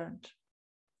that you learned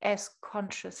as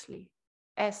consciously,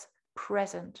 as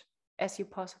present as you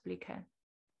possibly can.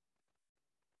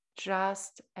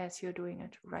 Just as you're doing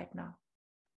it right now.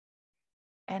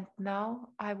 And now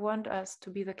I want us to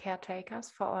be the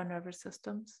caretakers for our nervous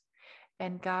systems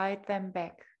and guide them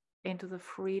back into the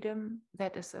freedom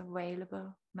that is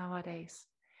available nowadays.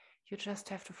 You just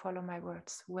have to follow my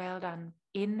words. Well done.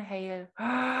 Inhale.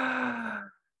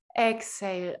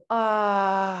 Exhale.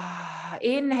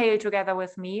 Inhale together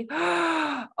with me.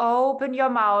 Open your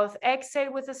mouth.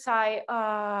 Exhale with a sigh.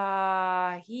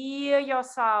 Hear your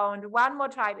sound. One more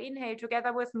time. Inhale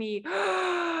together with me.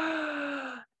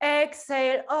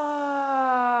 Exhale.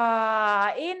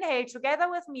 Inhale together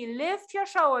with me. Lift your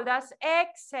shoulders.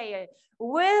 Exhale.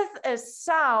 With a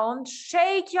sound,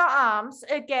 shake your arms.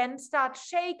 Again, start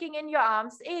shaking in your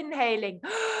arms. Inhaling.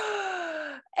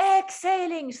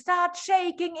 Exhaling, start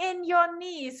shaking in your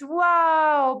knees.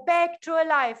 Wow, back to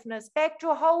aliveness, back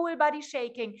to whole body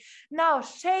shaking. Now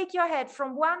shake your head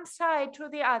from one side to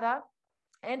the other.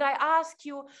 And I ask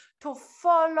you to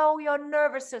follow your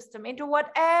nervous system into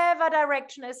whatever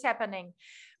direction is happening.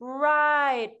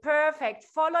 Right, perfect.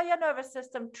 Follow your nervous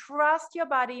system. Trust your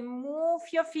body. Move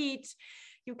your feet.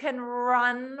 You can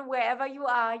run wherever you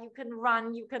are. You can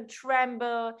run. You can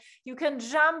tremble. You can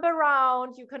jump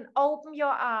around. You can open your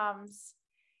arms.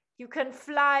 You can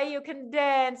fly, you can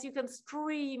dance, you can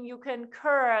scream, you can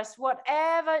curse,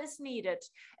 whatever is needed.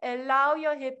 Allow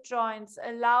your hip joints,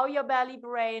 allow your belly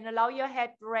brain, allow your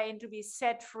head brain to be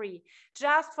set free.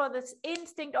 Just for this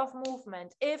instinct of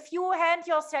movement. If you hand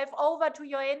yourself over to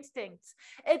your instincts,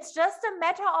 it's just a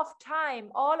matter of time,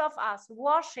 all of us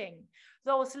washing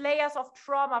those layers of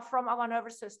trauma from our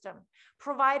nervous system,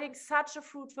 providing such a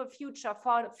fruitful future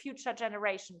for future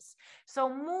generations. So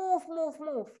move, move,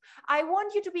 move. I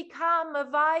want you to become a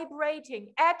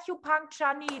vibrating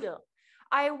acupuncture needle.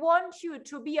 I want you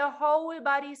to be a whole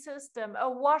body system, a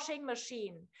washing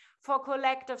machine for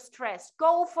collective stress.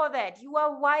 Go for that. You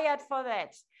are wired for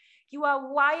that. You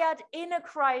are wired in a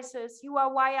crisis. You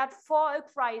are wired for a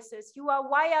crisis. You are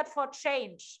wired for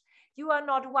change. You are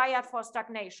not wired for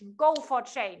stagnation. Go for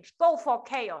change. Go for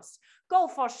chaos. Go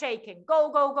for shaking.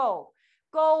 Go, go, go.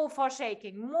 Go for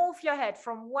shaking. Move your head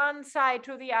from one side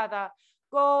to the other.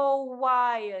 Go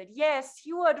wild. Yes,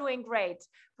 you are doing great.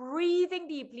 Breathing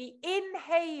deeply,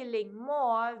 inhaling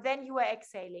more than you are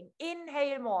exhaling.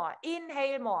 Inhale more.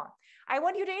 Inhale more. I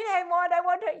want you to inhale more, and I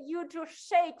want you to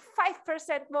shake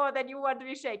 5% more than you want to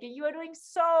be shaking. You are doing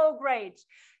so great.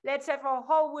 Let's have a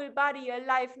whole body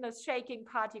aliveness shaking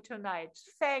party tonight.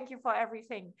 Thank you for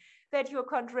everything that you're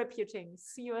contributing.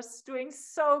 You're doing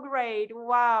so great.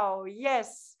 Wow.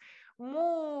 Yes.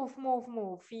 Move, move,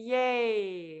 move.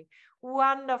 Yay.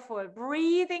 Wonderful.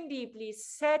 Breathing deeply.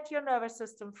 Set your nervous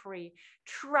system free.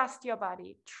 Trust your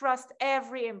body. Trust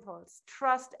every impulse.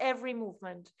 Trust every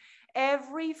movement.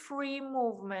 Every free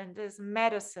movement is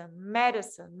medicine,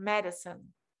 medicine,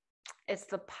 medicine. It's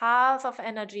the path of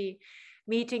energy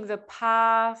meeting the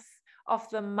path of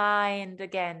the mind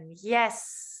again.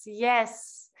 Yes,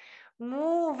 yes.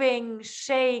 Moving,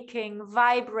 shaking,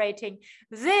 vibrating.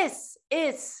 This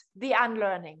is the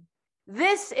unlearning.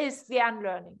 This is the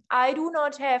unlearning. I do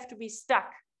not have to be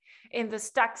stuck in the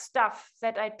stuck stuff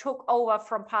that I took over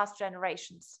from past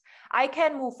generations. I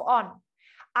can move on.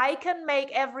 I can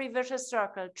make every vicious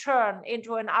circle turn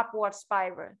into an upward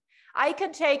spiral. I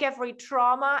can take every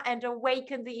trauma and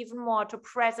awaken the even more to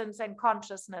presence and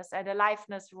consciousness and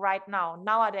aliveness right now,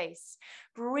 nowadays.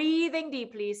 Breathing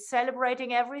deeply,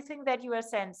 celebrating everything that you are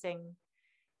sensing.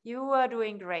 You are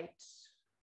doing great.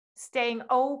 Staying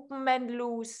open and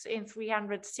loose in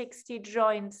 360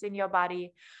 joints in your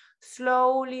body.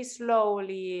 Slowly,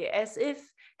 slowly, as if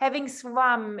having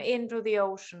swum into the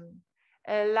ocean.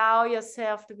 Allow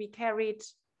yourself to be carried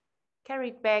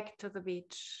back to the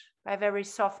beach by very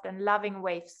soft and loving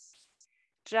waves,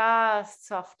 just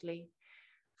softly,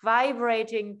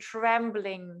 vibrating,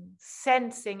 trembling,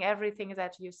 sensing everything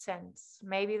that you sense.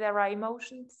 Maybe there are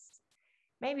emotions,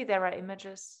 maybe there are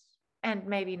images, and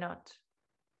maybe not.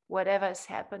 Whatever is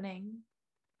happening,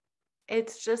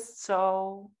 it's just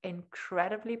so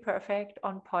incredibly perfect,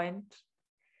 on point.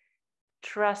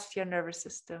 Trust your nervous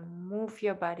system, move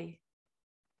your body.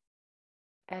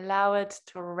 Allow it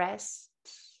to rest.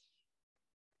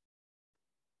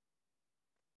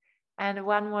 And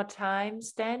one more time,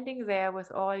 standing there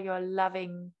with all your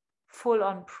loving,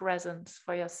 full-on presence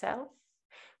for yourself.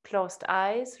 Closed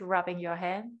eyes, rubbing your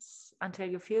hands until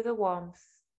you feel the warmth.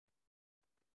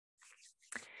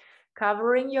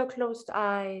 Covering your closed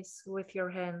eyes with your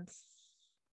hands.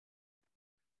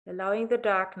 Allowing the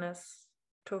darkness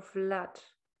to flood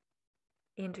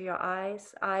into your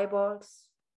eyes, eyeballs,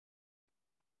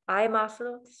 eye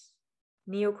muscles,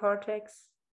 neocortex,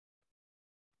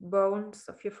 bones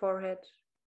of your forehead,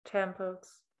 temples,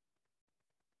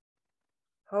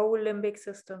 whole limbic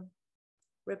system,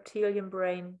 reptilian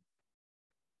brain,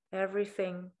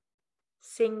 everything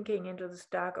sinking into this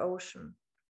dark ocean,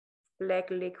 black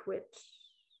liquid,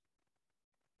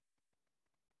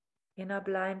 inner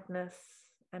blindness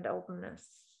and openness.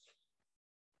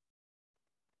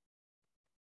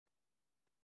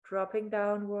 Dropping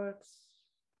downwards,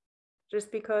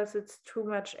 just because it's too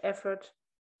much effort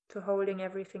to holding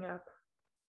everything up.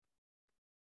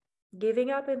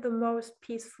 Giving up in the most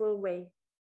peaceful way.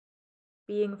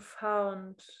 Being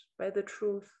found by the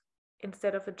truth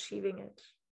instead of achieving it.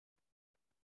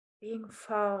 Being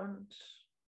found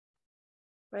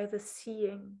by the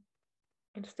seeing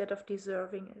instead of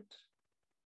deserving it.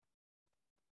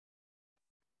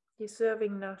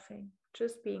 Deserving nothing,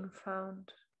 just being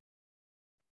found.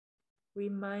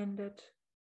 Reminded.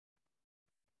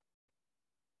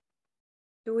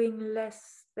 Doing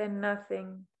less than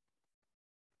nothing.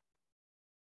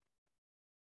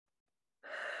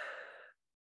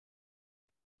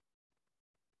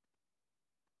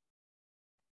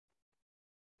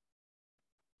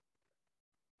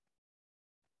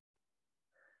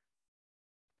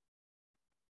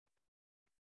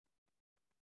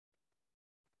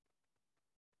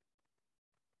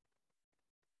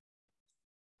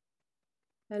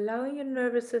 Allowing your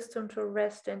nervous system to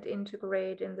rest and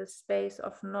integrate in the space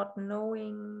of not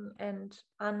knowing and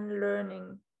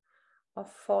unlearning of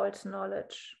false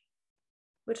knowledge,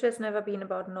 which has never been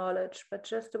about knowledge, but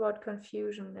just about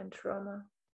confusion and trauma.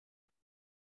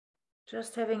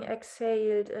 Just having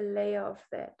exhaled a layer of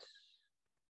that,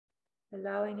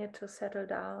 allowing it to settle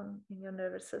down in your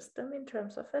nervous system in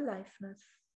terms of aliveness.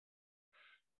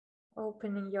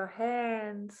 Opening your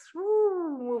hands,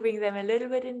 moving them a little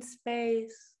bit in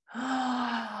space.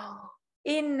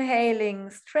 Inhaling,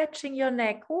 stretching your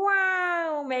neck.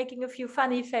 Wow, making a few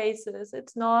funny faces.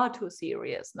 It's not too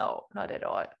serious. No, not at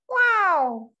all.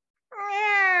 Wow.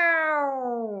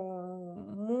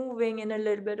 moving in a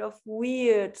little bit of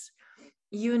weird,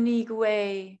 unique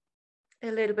way,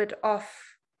 a little bit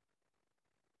off.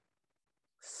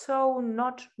 So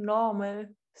not normal,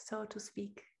 so to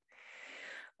speak.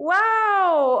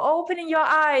 Wow, opening your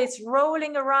eyes,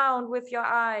 rolling around with your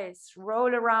eyes,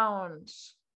 roll around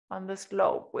on this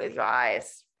globe with your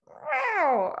eyes.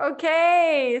 Wow,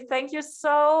 okay, thank you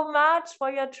so much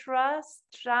for your trust,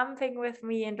 jumping with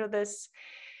me into this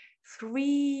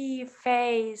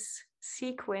 3-phase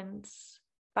sequence.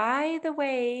 By the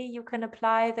way, you can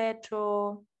apply that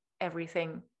to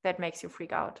everything that makes you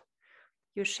freak out.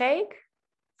 You shake,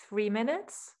 3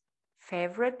 minutes,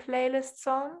 favorite playlist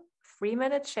song, 3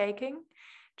 minutes shaking,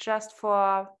 just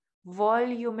for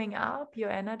voluming up your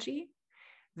energy.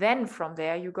 Then from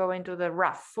there, you go into the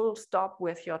rough full stop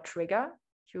with your trigger.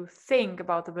 You think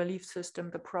about the belief system,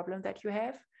 the problem that you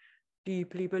have,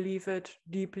 deeply believe it,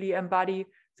 deeply embody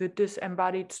the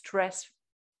disembodied stress.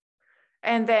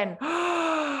 And then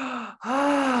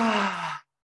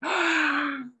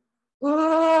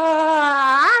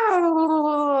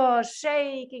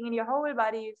shaking in your whole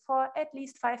body for at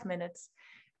least 5 minutes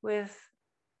with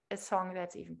a song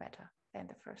that's even better than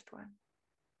the first one.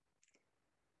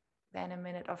 Then a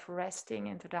minute of resting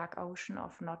into dark ocean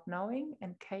of not knowing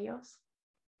and chaos,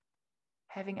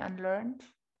 having unlearned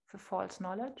the false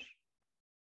knowledge.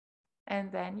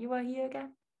 And then you are here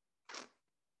again.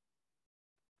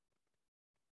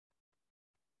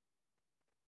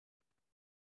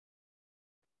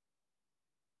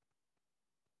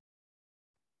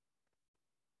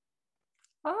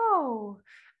 Oh,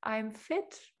 I'm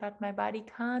fit, but my body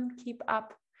can't keep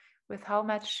up with how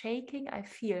much shaking I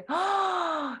feel.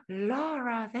 Oh,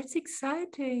 Laura, that's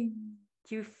exciting.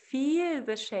 You feel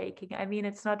the shaking. I mean,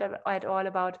 it's not at all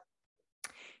about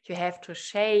you have to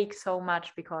shake so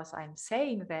much because I'm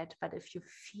saying that, but if you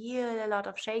feel a lot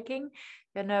of shaking,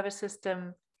 your nervous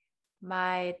system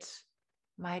might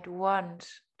want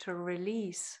to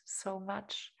release so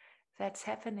much that's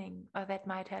happening or that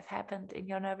might have happened in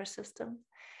your nervous system.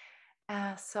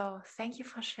 So thank you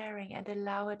for sharing and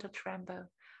allow it to tremble.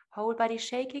 Whole body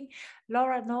shaking.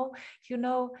 Laura, no, you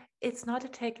know, it's not a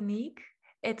technique.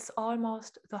 It's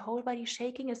almost the whole body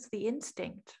shaking is the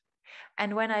instinct.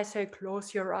 And when I say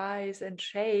close your eyes and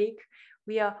shake,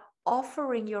 we are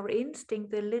offering your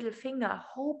instinct the little finger,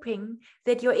 hoping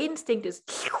that your instinct is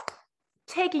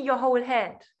taking your whole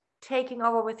hand, taking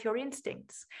over with your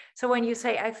instincts. So when you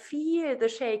say, I feel the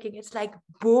shaking, it's like,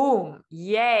 boom,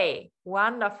 yay,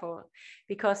 wonderful,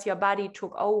 because your body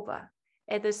took over.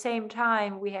 At the same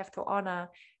time, we have to honor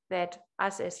that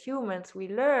us as humans, we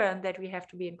learn that we have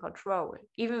to be in control,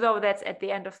 even though that's at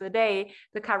the end of the day,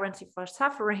 the currency for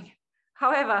suffering.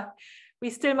 However, we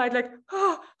still might like,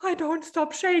 oh, I don't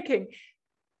stop shaking.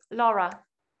 Laura,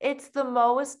 it's the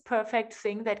most perfect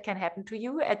thing that can happen to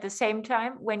you. At the same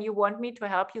time, when you want me to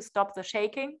help you stop the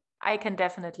shaking, I can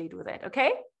definitely do that,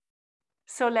 okay?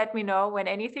 So let me know when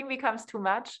anything becomes too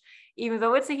much. Even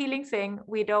though it's a healing thing,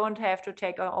 we don't have to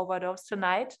take an overdose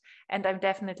tonight. And I'm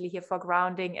definitely here for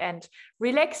grounding and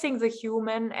relaxing the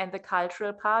human and the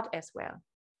cultural part as well.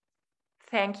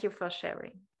 Thank you for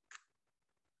sharing.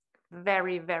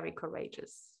 Very, very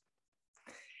courageous.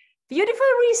 Beautiful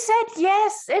reset.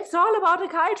 Yes, it's all about a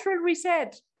cultural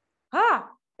reset.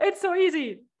 It's so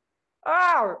easy.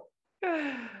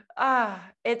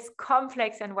 It's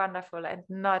complex and wonderful and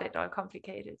not at all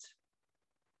complicated.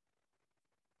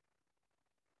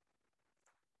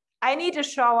 I need a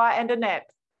shower and a nap.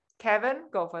 Kevin,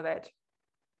 go for that.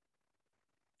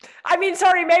 I mean,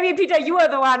 sorry, maybe Peter, you are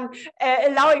the one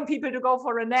allowing people to go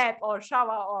for a nap or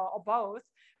shower or both.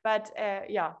 But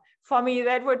yeah, for me,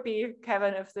 that would be,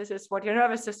 Kevin, if this is what your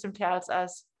nervous system tells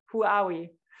us, who are we?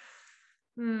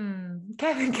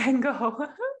 Kevin can go.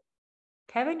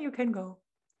 Kevin, you can go.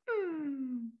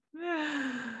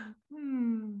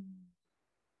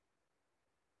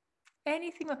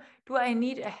 Anything? Do I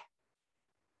need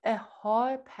a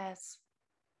hall pass?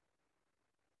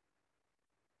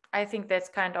 I think that's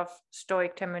kind of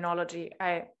Stoic terminology.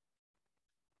 I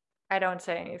don't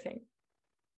say anything.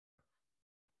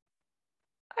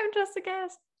 I'm just a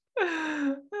guest.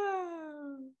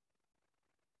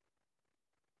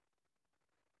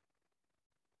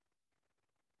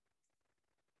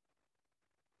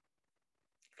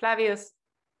 Flavius,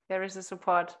 there is a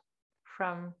support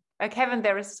from Kevin.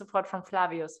 There is support from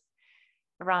Flavius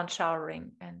around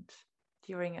showering and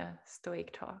during a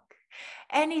Stoic talk.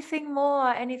 Anything more?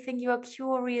 Anything you are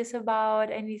curious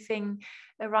about? Anything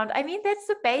around? I mean, that's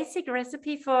the basic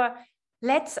recipe for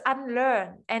let's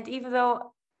unlearn. And even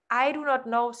though I do not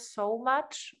know so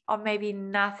much, or maybe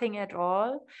nothing at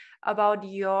all, about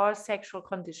your sexual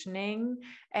conditioning,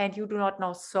 and you do not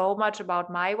know so much about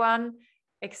my one,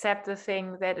 except the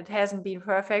thing that it hasn't been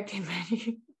perfect in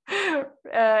many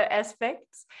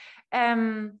aspects.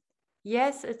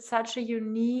 Yes, it's such a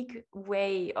unique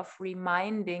way of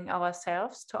reminding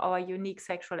ourselves to our unique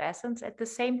sexual essence. At the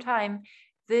same time,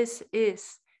 this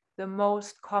is the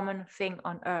most common thing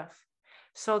on earth.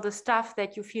 So the stuff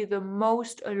that you feel the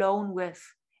most alone with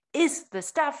is the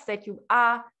stuff that you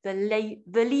are the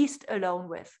least alone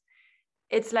with.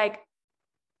 It's like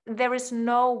there is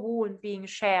no wound being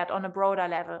shared on a broader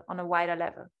level, on a wider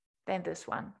level than this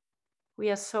one.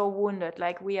 We are so wounded,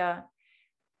 like we are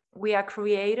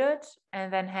created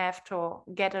and then have to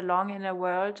get along in a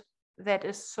world that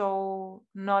is so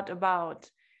not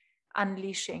about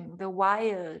unleashing the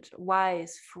wild,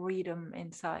 wise freedom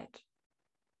inside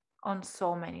on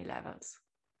so many levels.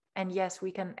 And yes,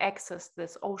 we can access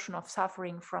this ocean of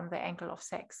suffering from the angle of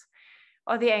sex,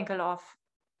 or the angle of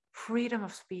freedom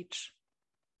of speech,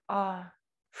 or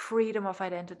freedom of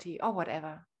identity, or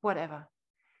whatever.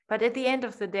 But at the end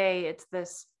of the day, it's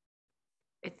this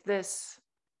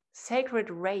sacred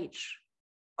rage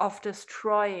of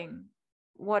destroying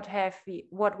what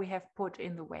we have put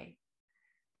in the way.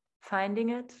 Finding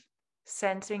it,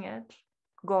 sensing it,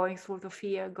 going through the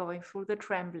fear, going through the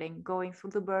trembling, going through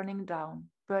the burning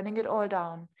it all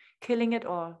down, killing it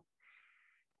all,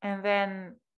 and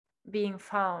then being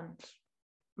found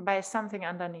by something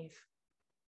underneath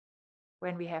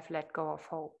when we have let go of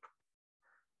hope.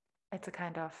 It's a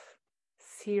kind of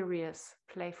serious,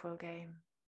 playful game.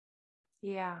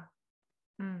 Yeah.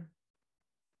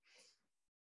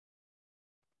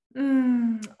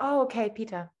 Oh, okay,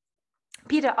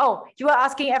 Peter, oh, you are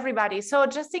asking everybody. So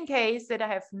just in case that I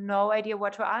have no idea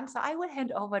what to answer, I will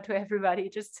hand over to everybody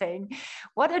just saying,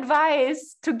 what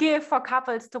advice to give for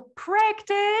couples to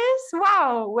practice?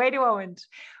 Wow, wait a moment.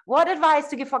 What advice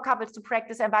to give for couples to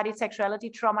practice embodied sexuality,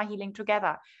 trauma healing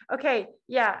together? Okay,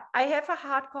 yeah, I have a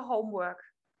hardcore homework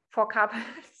for couples.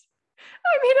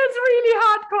 I mean, it's really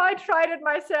hardcore. I tried it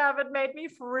myself. It made me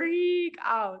freak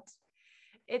out.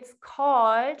 It's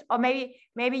called, or maybe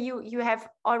you have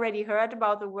already heard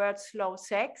about the word slow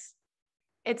sex.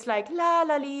 It's like la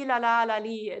la li la la la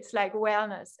li. It's like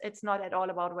wellness. It's not at all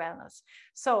about wellness.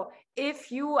 So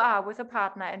if you are with a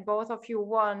partner and both of you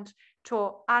want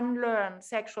to unlearn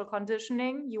sexual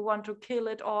conditioning, you want to kill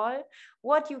it all,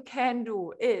 what you can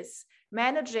do is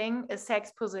managing a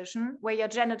sex position where your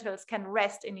genitals can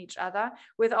rest in each other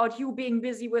without you being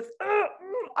busy with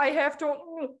I have to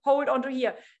hold on to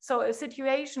here. So a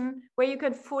situation where you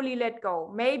can fully let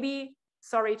go. Maybe,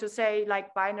 sorry to say,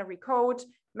 like binary code,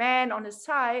 man on his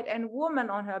side and woman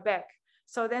on her back.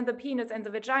 So then the penis and the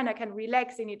vagina can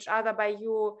relax in each other by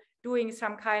you doing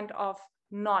some kind of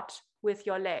knot with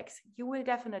your legs. You will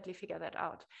definitely figure that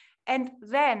out. And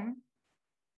then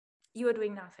you are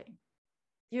doing nothing.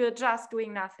 You're just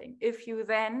doing nothing. If you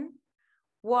then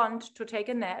want to take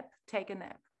a nap, take a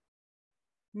nap.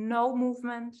 No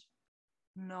movement,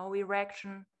 no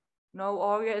erection, no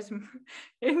orgasm.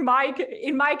 In my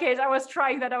case, I was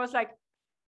trying that. I was like,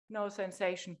 no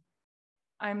sensation.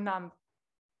 I'm numb.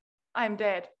 I'm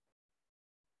dead.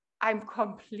 I'm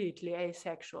completely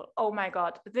asexual. Oh my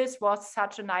God, this was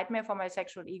such a nightmare for my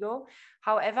sexual ego.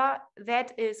 However,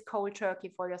 that is cold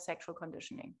turkey for your sexual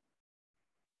conditioning.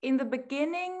 In the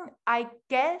beginning, I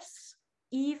guess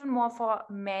even more for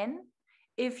men,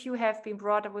 if you have been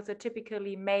brought up with a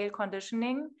typically male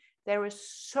conditioning, there is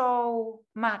so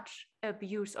much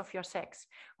abuse of your sex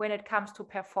when it comes to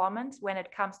performance, when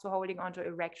it comes to holding on to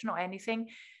erection or anything.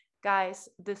 Guys,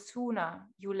 the sooner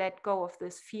you let go of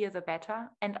this fear, the better.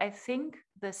 And I think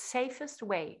the safest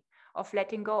way of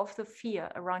letting go of the fear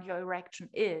around your erection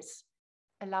is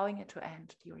allowing it to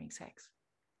end during sex.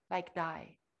 Like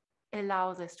die.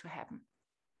 Allow this to happen.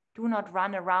 Do not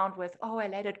run around with, oh, I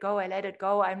let it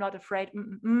go, I'm not afraid,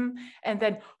 and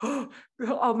then,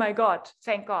 oh my God,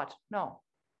 thank God. No,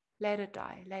 let it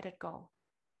die, let it go.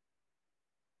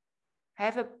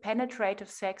 Have a penetrative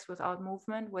sex without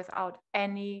movement, without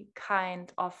any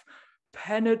kind of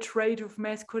penetrative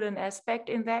masculine aspect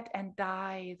in that, and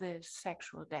die this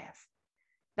sexual death.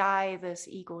 Die this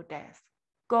ego death.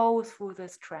 Go through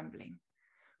this trembling.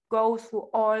 Go through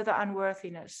all the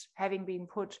unworthiness having been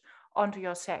put onto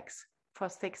your sex for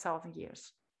 6,000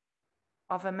 years.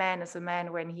 Of a man is a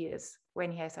man when he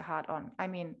has a heart on. I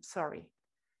mean, sorry.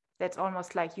 That's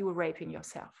almost like you raping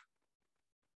yourself.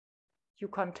 You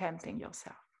contempting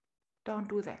yourself. Don't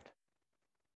do that.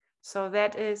 So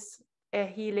that is a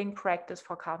healing practice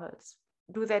for couples.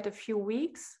 Do that a few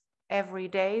weeks, every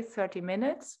day, 30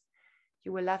 minutes.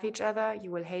 You will love each other,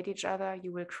 you will hate each other,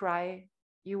 you will cry,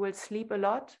 you will sleep a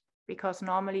lot, because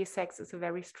normally sex is a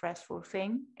very stressful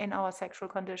thing in our sexual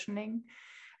conditioning.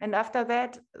 And after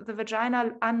that, the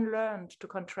vagina unlearned to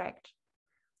contract.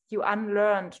 You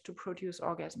unlearned to produce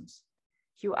orgasms.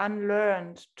 You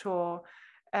unlearned to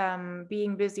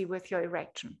being busy with your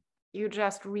erection. You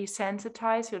just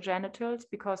resensitize your genitals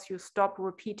because you stop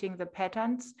repeating the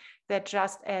patterns that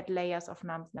just add layers of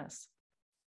numbness.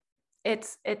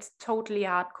 It's totally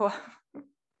hardcore.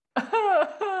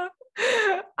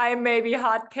 I may be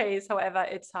hard case, however,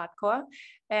 it's hardcore.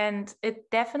 And it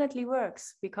definitely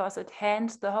works because it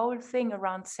hands the whole thing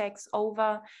around sex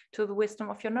over to the wisdom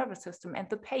of your nervous system and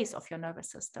the pace of your nervous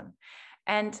system.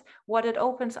 And what it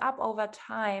opens up over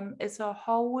time is a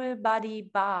whole body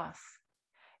bath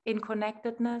in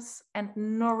connectedness and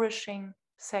nourishing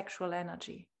sexual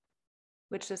energy,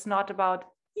 which is not about,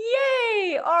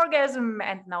 yay, orgasm,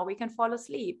 and now we can fall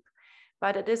asleep.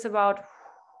 But it is about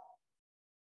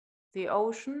the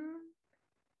ocean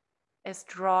is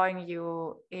drawing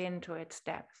you into its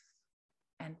depth,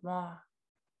 and more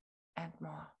and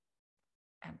more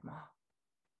and more.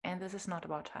 And this is not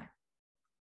about time.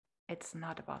 It's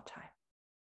not about time.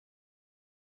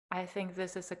 I think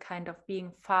this is a kind of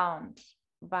being found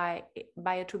by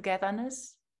a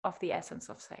togetherness of the essence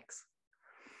of sex.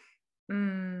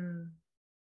 And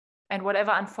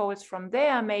whatever unfolds from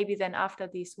there, maybe then after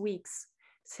these weeks,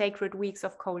 sacred weeks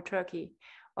of cold turkey,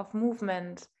 of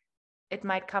movement, it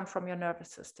might come from your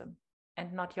nervous system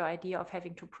and not your idea of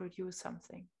having to produce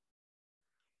something.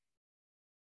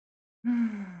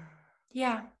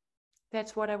 Yeah,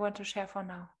 that's what I want to share for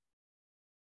now,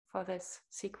 for this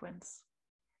sequence.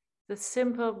 The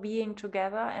simple being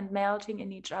together and melting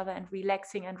in each other and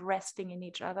relaxing and resting in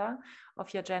each other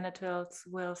of your genitals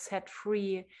will set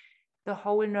free the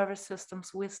whole nervous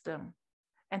system's wisdom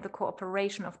and the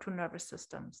cooperation of two nervous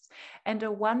systems. And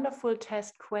a wonderful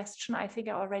test question, I think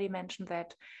I already mentioned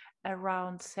that,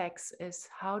 around sex is,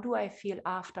 how do I feel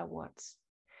afterwards?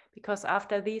 Because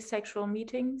after these sexual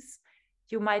meetings,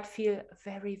 you might feel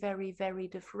very, very, very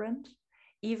different,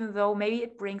 even though maybe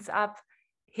it brings up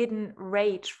hidden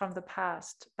rage from the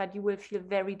past, but you will feel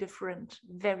very different,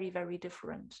 very, very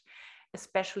different,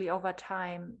 especially over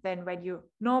time than when you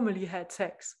normally had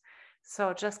sex.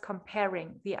 So just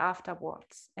comparing the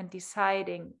afterwards and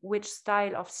deciding which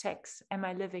style of sex am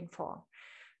I living for,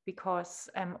 because,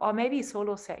 or maybe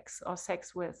solo sex or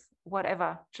sex with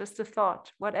whatever, just a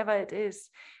thought, whatever it is,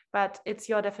 but it's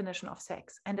your definition of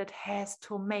sex and it has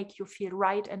to make you feel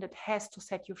right and it has to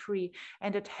set you free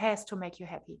and it has to make you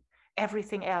happy.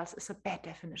 Everything else is a bad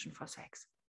definition for sex.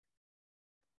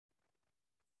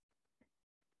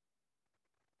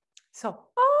 So,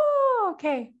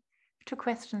 okay, 2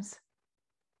 questions.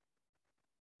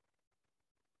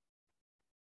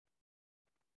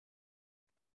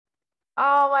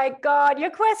 Oh my God,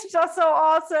 your questions are so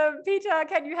awesome. Peter,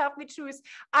 can you help me choose?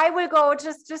 I will go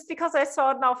just because I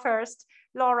saw it now first.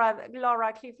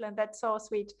 Laura Cleveland, that's so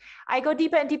sweet. I go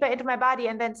deeper and deeper into my body,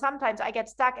 and then sometimes I get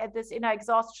stuck at this inner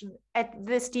exhaustion, at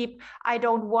this deep, I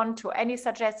don't want to. Any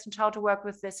suggestions how to work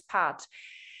with this part?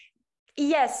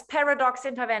 Yes, paradox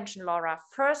intervention, Laura.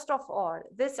 First of all,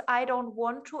 this I don't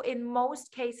want to, in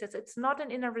most cases, it's not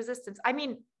an inner resistance. I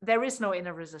mean, there is no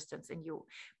inner resistance in you,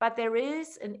 but there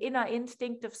is an inner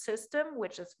instinctive system,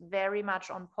 which is very much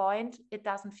on point. It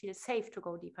doesn't feel safe to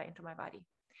go deeper into my body.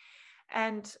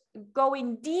 And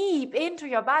going deep into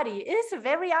your body is a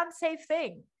very unsafe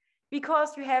thing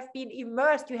because you have been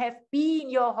immersed, you have been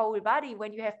your whole body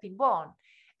when you have been born.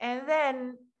 And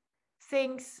then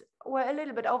things were a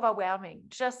little bit overwhelming.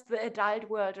 Just the adult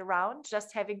world around,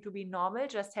 just having to be normal,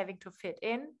 just having to fit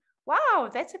in. Wow,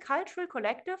 that's a cultural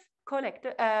collective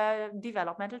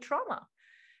developmental trauma.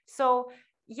 So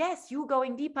yes, you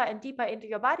going deeper and deeper into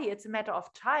your body, it's a matter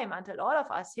of time until all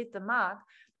of us hit the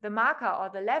marker or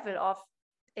the level of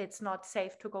it's not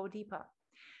safe to go deeper.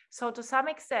 So to some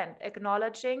extent,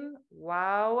 acknowledging,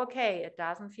 wow, okay, it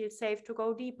doesn't feel safe to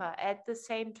go deeper. At the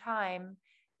same time,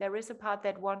 there is a part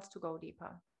that wants to go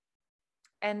deeper.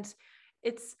 And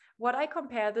it's what I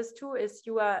compare this to is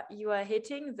you are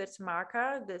hitting this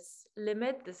marker, this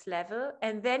limit, this level,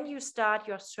 and then you start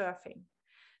your surfing.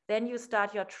 Then you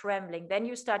start your trembling, then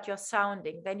you start your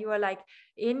sounding, then you are like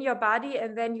in your body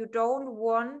and then you don't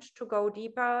want to go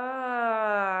deeper.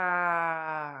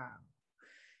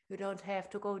 You don't have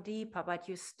to go deeper, but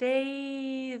you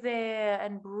stay there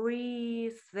and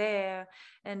breathe there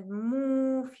and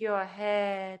move your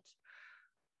head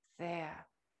there.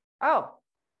 Oh,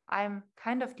 I'm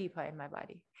kind of deeper in my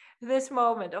body. This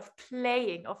moment of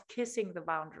playing, of kissing the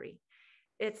boundary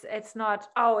It's not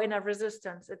in a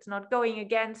resistance. It's not going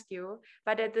against you,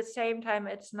 but at the same time,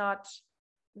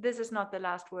 this is not the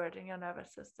last word in your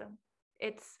nervous system.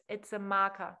 It's a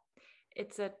marker.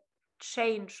 It's a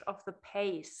change of the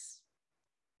pace,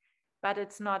 but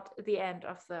it's not the end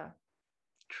of the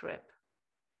trip.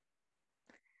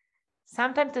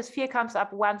 Sometimes this fear comes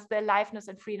up once the aliveness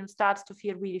and freedom starts to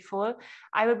feel really full.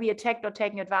 I will be attacked or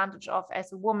taken advantage of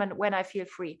as a woman when I feel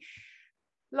free.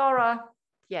 Laura,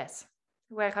 yes,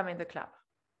 welcome in the club.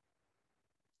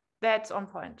 That's on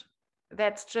point.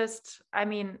 That's just, I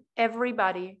mean,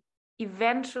 everybody,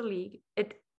 eventually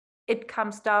it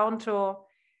comes down to,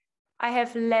 I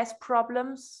have less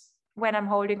problems when I'm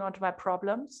holding on to my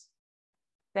problems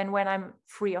than when I'm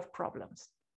free of problems.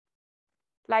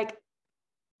 Like,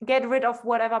 get rid of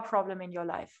whatever problem in your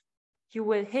life. You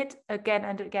will hit again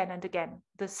and again and again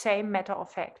the same matter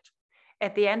of fact.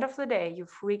 At the end of the day, you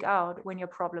freak out when your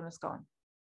problem is gone,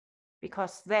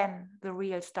 because then the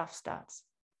real stuff starts.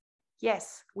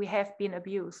 Yes, we have been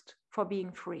abused for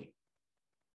being free.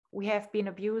 We have been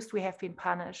abused, we have been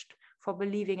punished for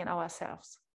believing in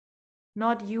ourselves.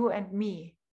 Not you and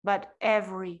me, but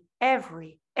every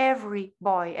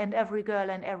boy and every girl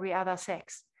and every other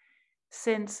sex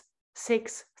since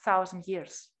 6,000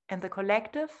 years. And the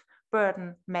collective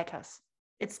burden matters.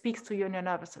 It speaks to you in your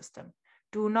nervous system.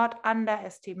 Do not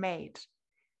underestimate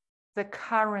the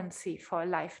currency for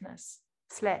aliveness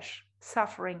 /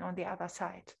 suffering on the other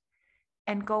side,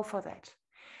 and go for that.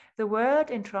 The word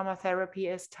in trauma therapy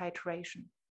is titration.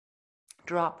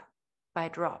 Drop by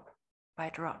drop by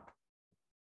drop.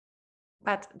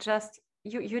 But just,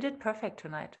 you did perfect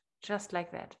tonight, just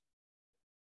like that.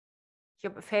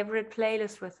 Your favorite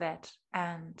playlist with that,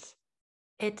 and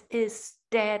it is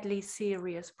deadly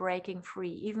serious breaking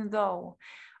free, even though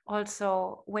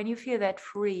also when you feel that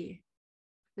free,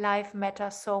 life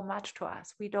matters so much to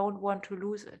us. We don't want to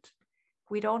lose it.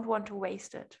 We don't want to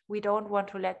waste it. We don't want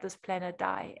to let this planet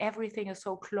die. Everything is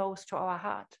so close to our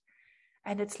heart.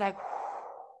 And it's like,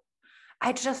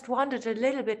 I just wanted a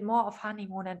little bit more of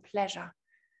honeymoon and pleasure.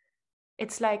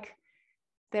 It's like,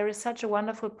 there is such a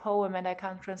wonderful poem, and I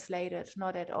can't translate it,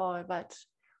 not at all, but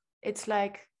it's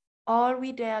like, all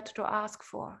we dared to ask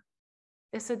for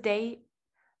is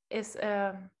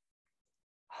a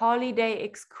holiday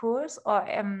excurse or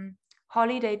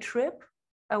holiday trip,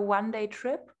 a one-day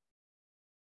trip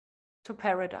to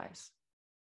paradise.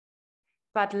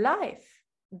 But life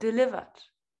delivered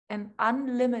an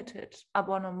unlimited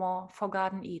abonnement for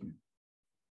Garden Eden.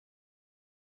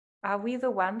 Are we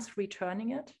the ones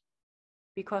returning it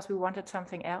because we wanted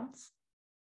something else?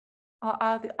 Or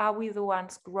are we the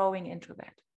ones growing into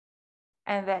that?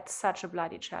 And that's such a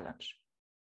bloody challenge.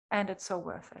 And it's so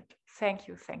worth it. Thank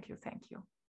you, thank you, thank you.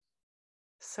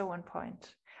 So on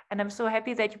point. And I'm so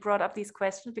happy that you brought up these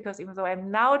questions, because even though I'm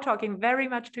now talking very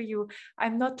much to you,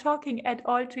 I'm not talking at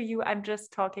all to you. I'm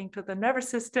just talking to the nervous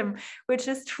system, which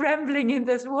is trembling in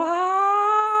this,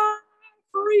 wow,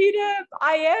 freedom,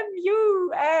 I am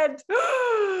you. And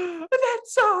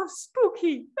that's so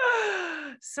spooky.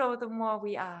 So the more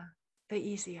we are, the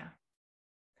easier.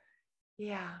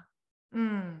 Yeah.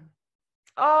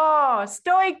 Oh,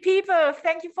 Stoic people,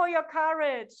 thank you for your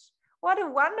courage. What a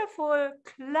wonderful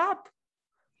club.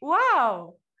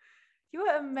 Wow. You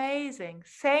are amazing.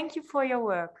 Thank you for your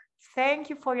work. Thank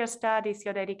you for your studies,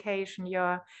 your dedication,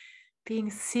 your being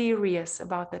serious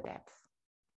about the depth.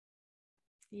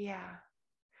 Yeah.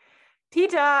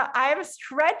 Peter, I'm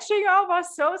stretching over.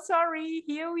 So sorry.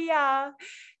 Here we are.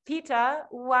 Peter,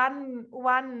 one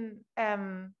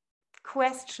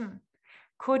question.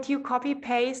 Could you copy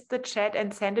paste the chat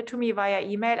and send it to me via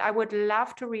email? I would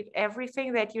love to read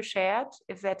everything that you shared,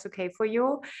 if that's okay for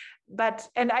you.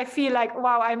 And I feel like,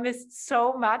 wow, I missed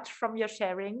so much from your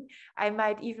sharing. I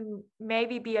might even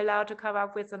maybe be allowed to come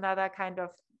up with another kind of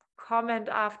comment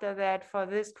after that for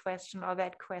this question or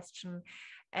that question.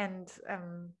 And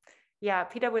yeah,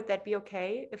 Peter, would that be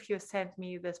okay if you send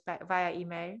me this via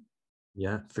email?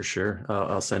 Yeah, for sure.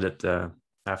 I'll send it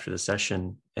after the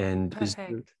session. And perfect. Is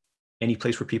there any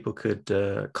place where people could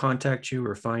contact you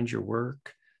or find your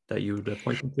work that you would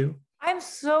point them to? I'm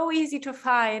so easy to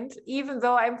find, even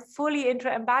though I'm fully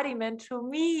into embodiment. To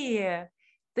me,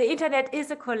 the internet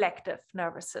is a collective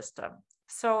nervous system.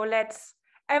 So let's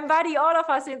embody all of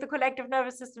us in the collective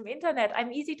nervous system internet.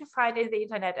 I'm easy to find in the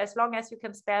internet, as long as you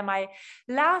can spell my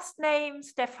last name,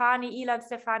 Stephani,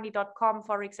 ilanstephani.com,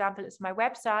 for example, is my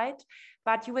website.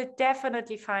 But you will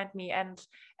definitely find me. And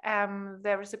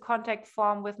There is a contact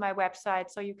form with my website,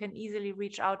 so you can easily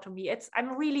reach out to me.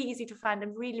 I'm really easy to find.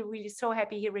 I'm really, really so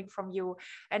happy hearing from you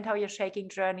and how your shaking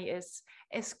journey is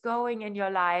going in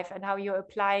your life and how you're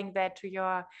applying that to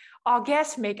your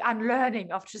orgasmic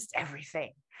unlearning of just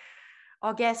everything,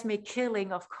 orgasmic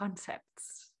killing of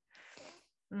concepts.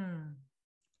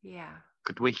 Yeah.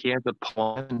 Could we hear the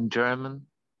poem in German,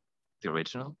 the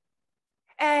original?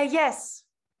 Yes.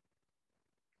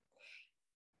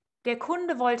 Der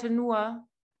Kunde wollte nur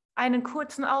einen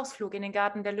kurzen Ausflug in den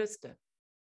Garten der Lüste.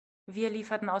 Wir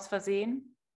lieferten aus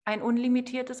Versehen ein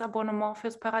unlimitiertes Abonnement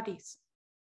fürs Paradies.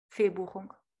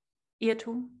 Fehlbuchung,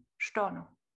 Irrtum, Storno.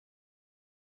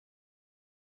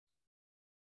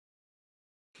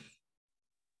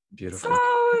 Beautiful.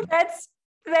 So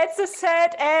that's a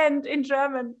sad end in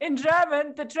German. In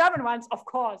German, the German ones, of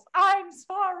course. I'm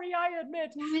sorry, I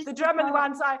admit. The German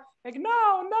ones are like,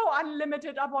 no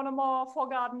unlimited abonnement for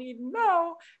Garden Eden,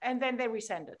 no. And then they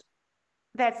resend it.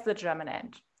 That's the German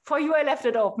end. For you, I left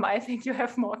it open. I think you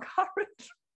have more courage.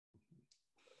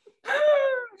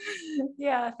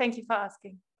 Yeah, thank you for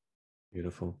asking.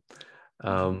 Beautiful.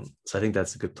 So I think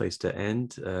that's a good place to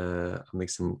end. I'll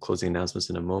make some closing announcements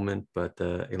in a moment, but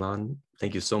Ilan,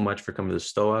 thank you so much for coming to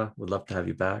Stoa. Would love to have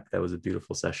you back. That was a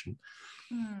beautiful session.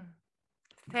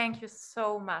 Thank you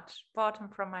so much, bottom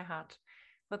from my heart,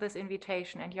 for this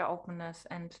invitation and your openness,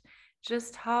 and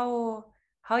just how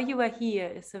you are here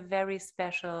is a very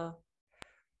special.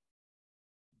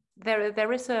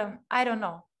 There is a, I don't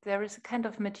know, there is a kind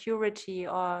of maturity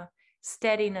or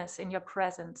steadiness in your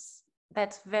presence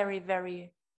that's very,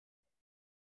 very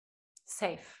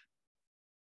safe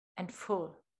and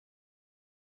full.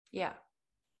 Yeah.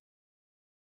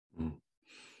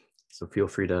 So feel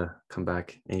free to come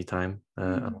back anytime.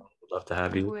 I'd love to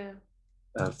have you.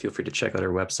 Feel free to check out our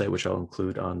website, which I'll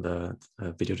include on the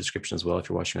video description as well if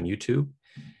you're watching on YouTube.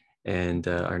 And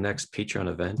our next Patreon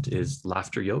event is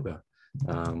Laughter Yoga,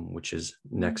 which is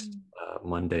next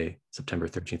Monday, September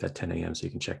 13th at 10 a.m. So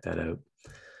you can check that out.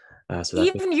 So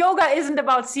even yoga isn't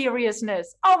about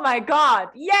seriousness. Oh my God.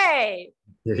 Yay.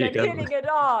 You're killing it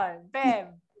all. Bam.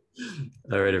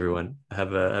 All right, everyone.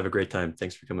 Have a great time.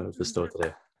 Thanks for coming with the Stoa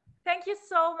today. Thank you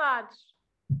so much.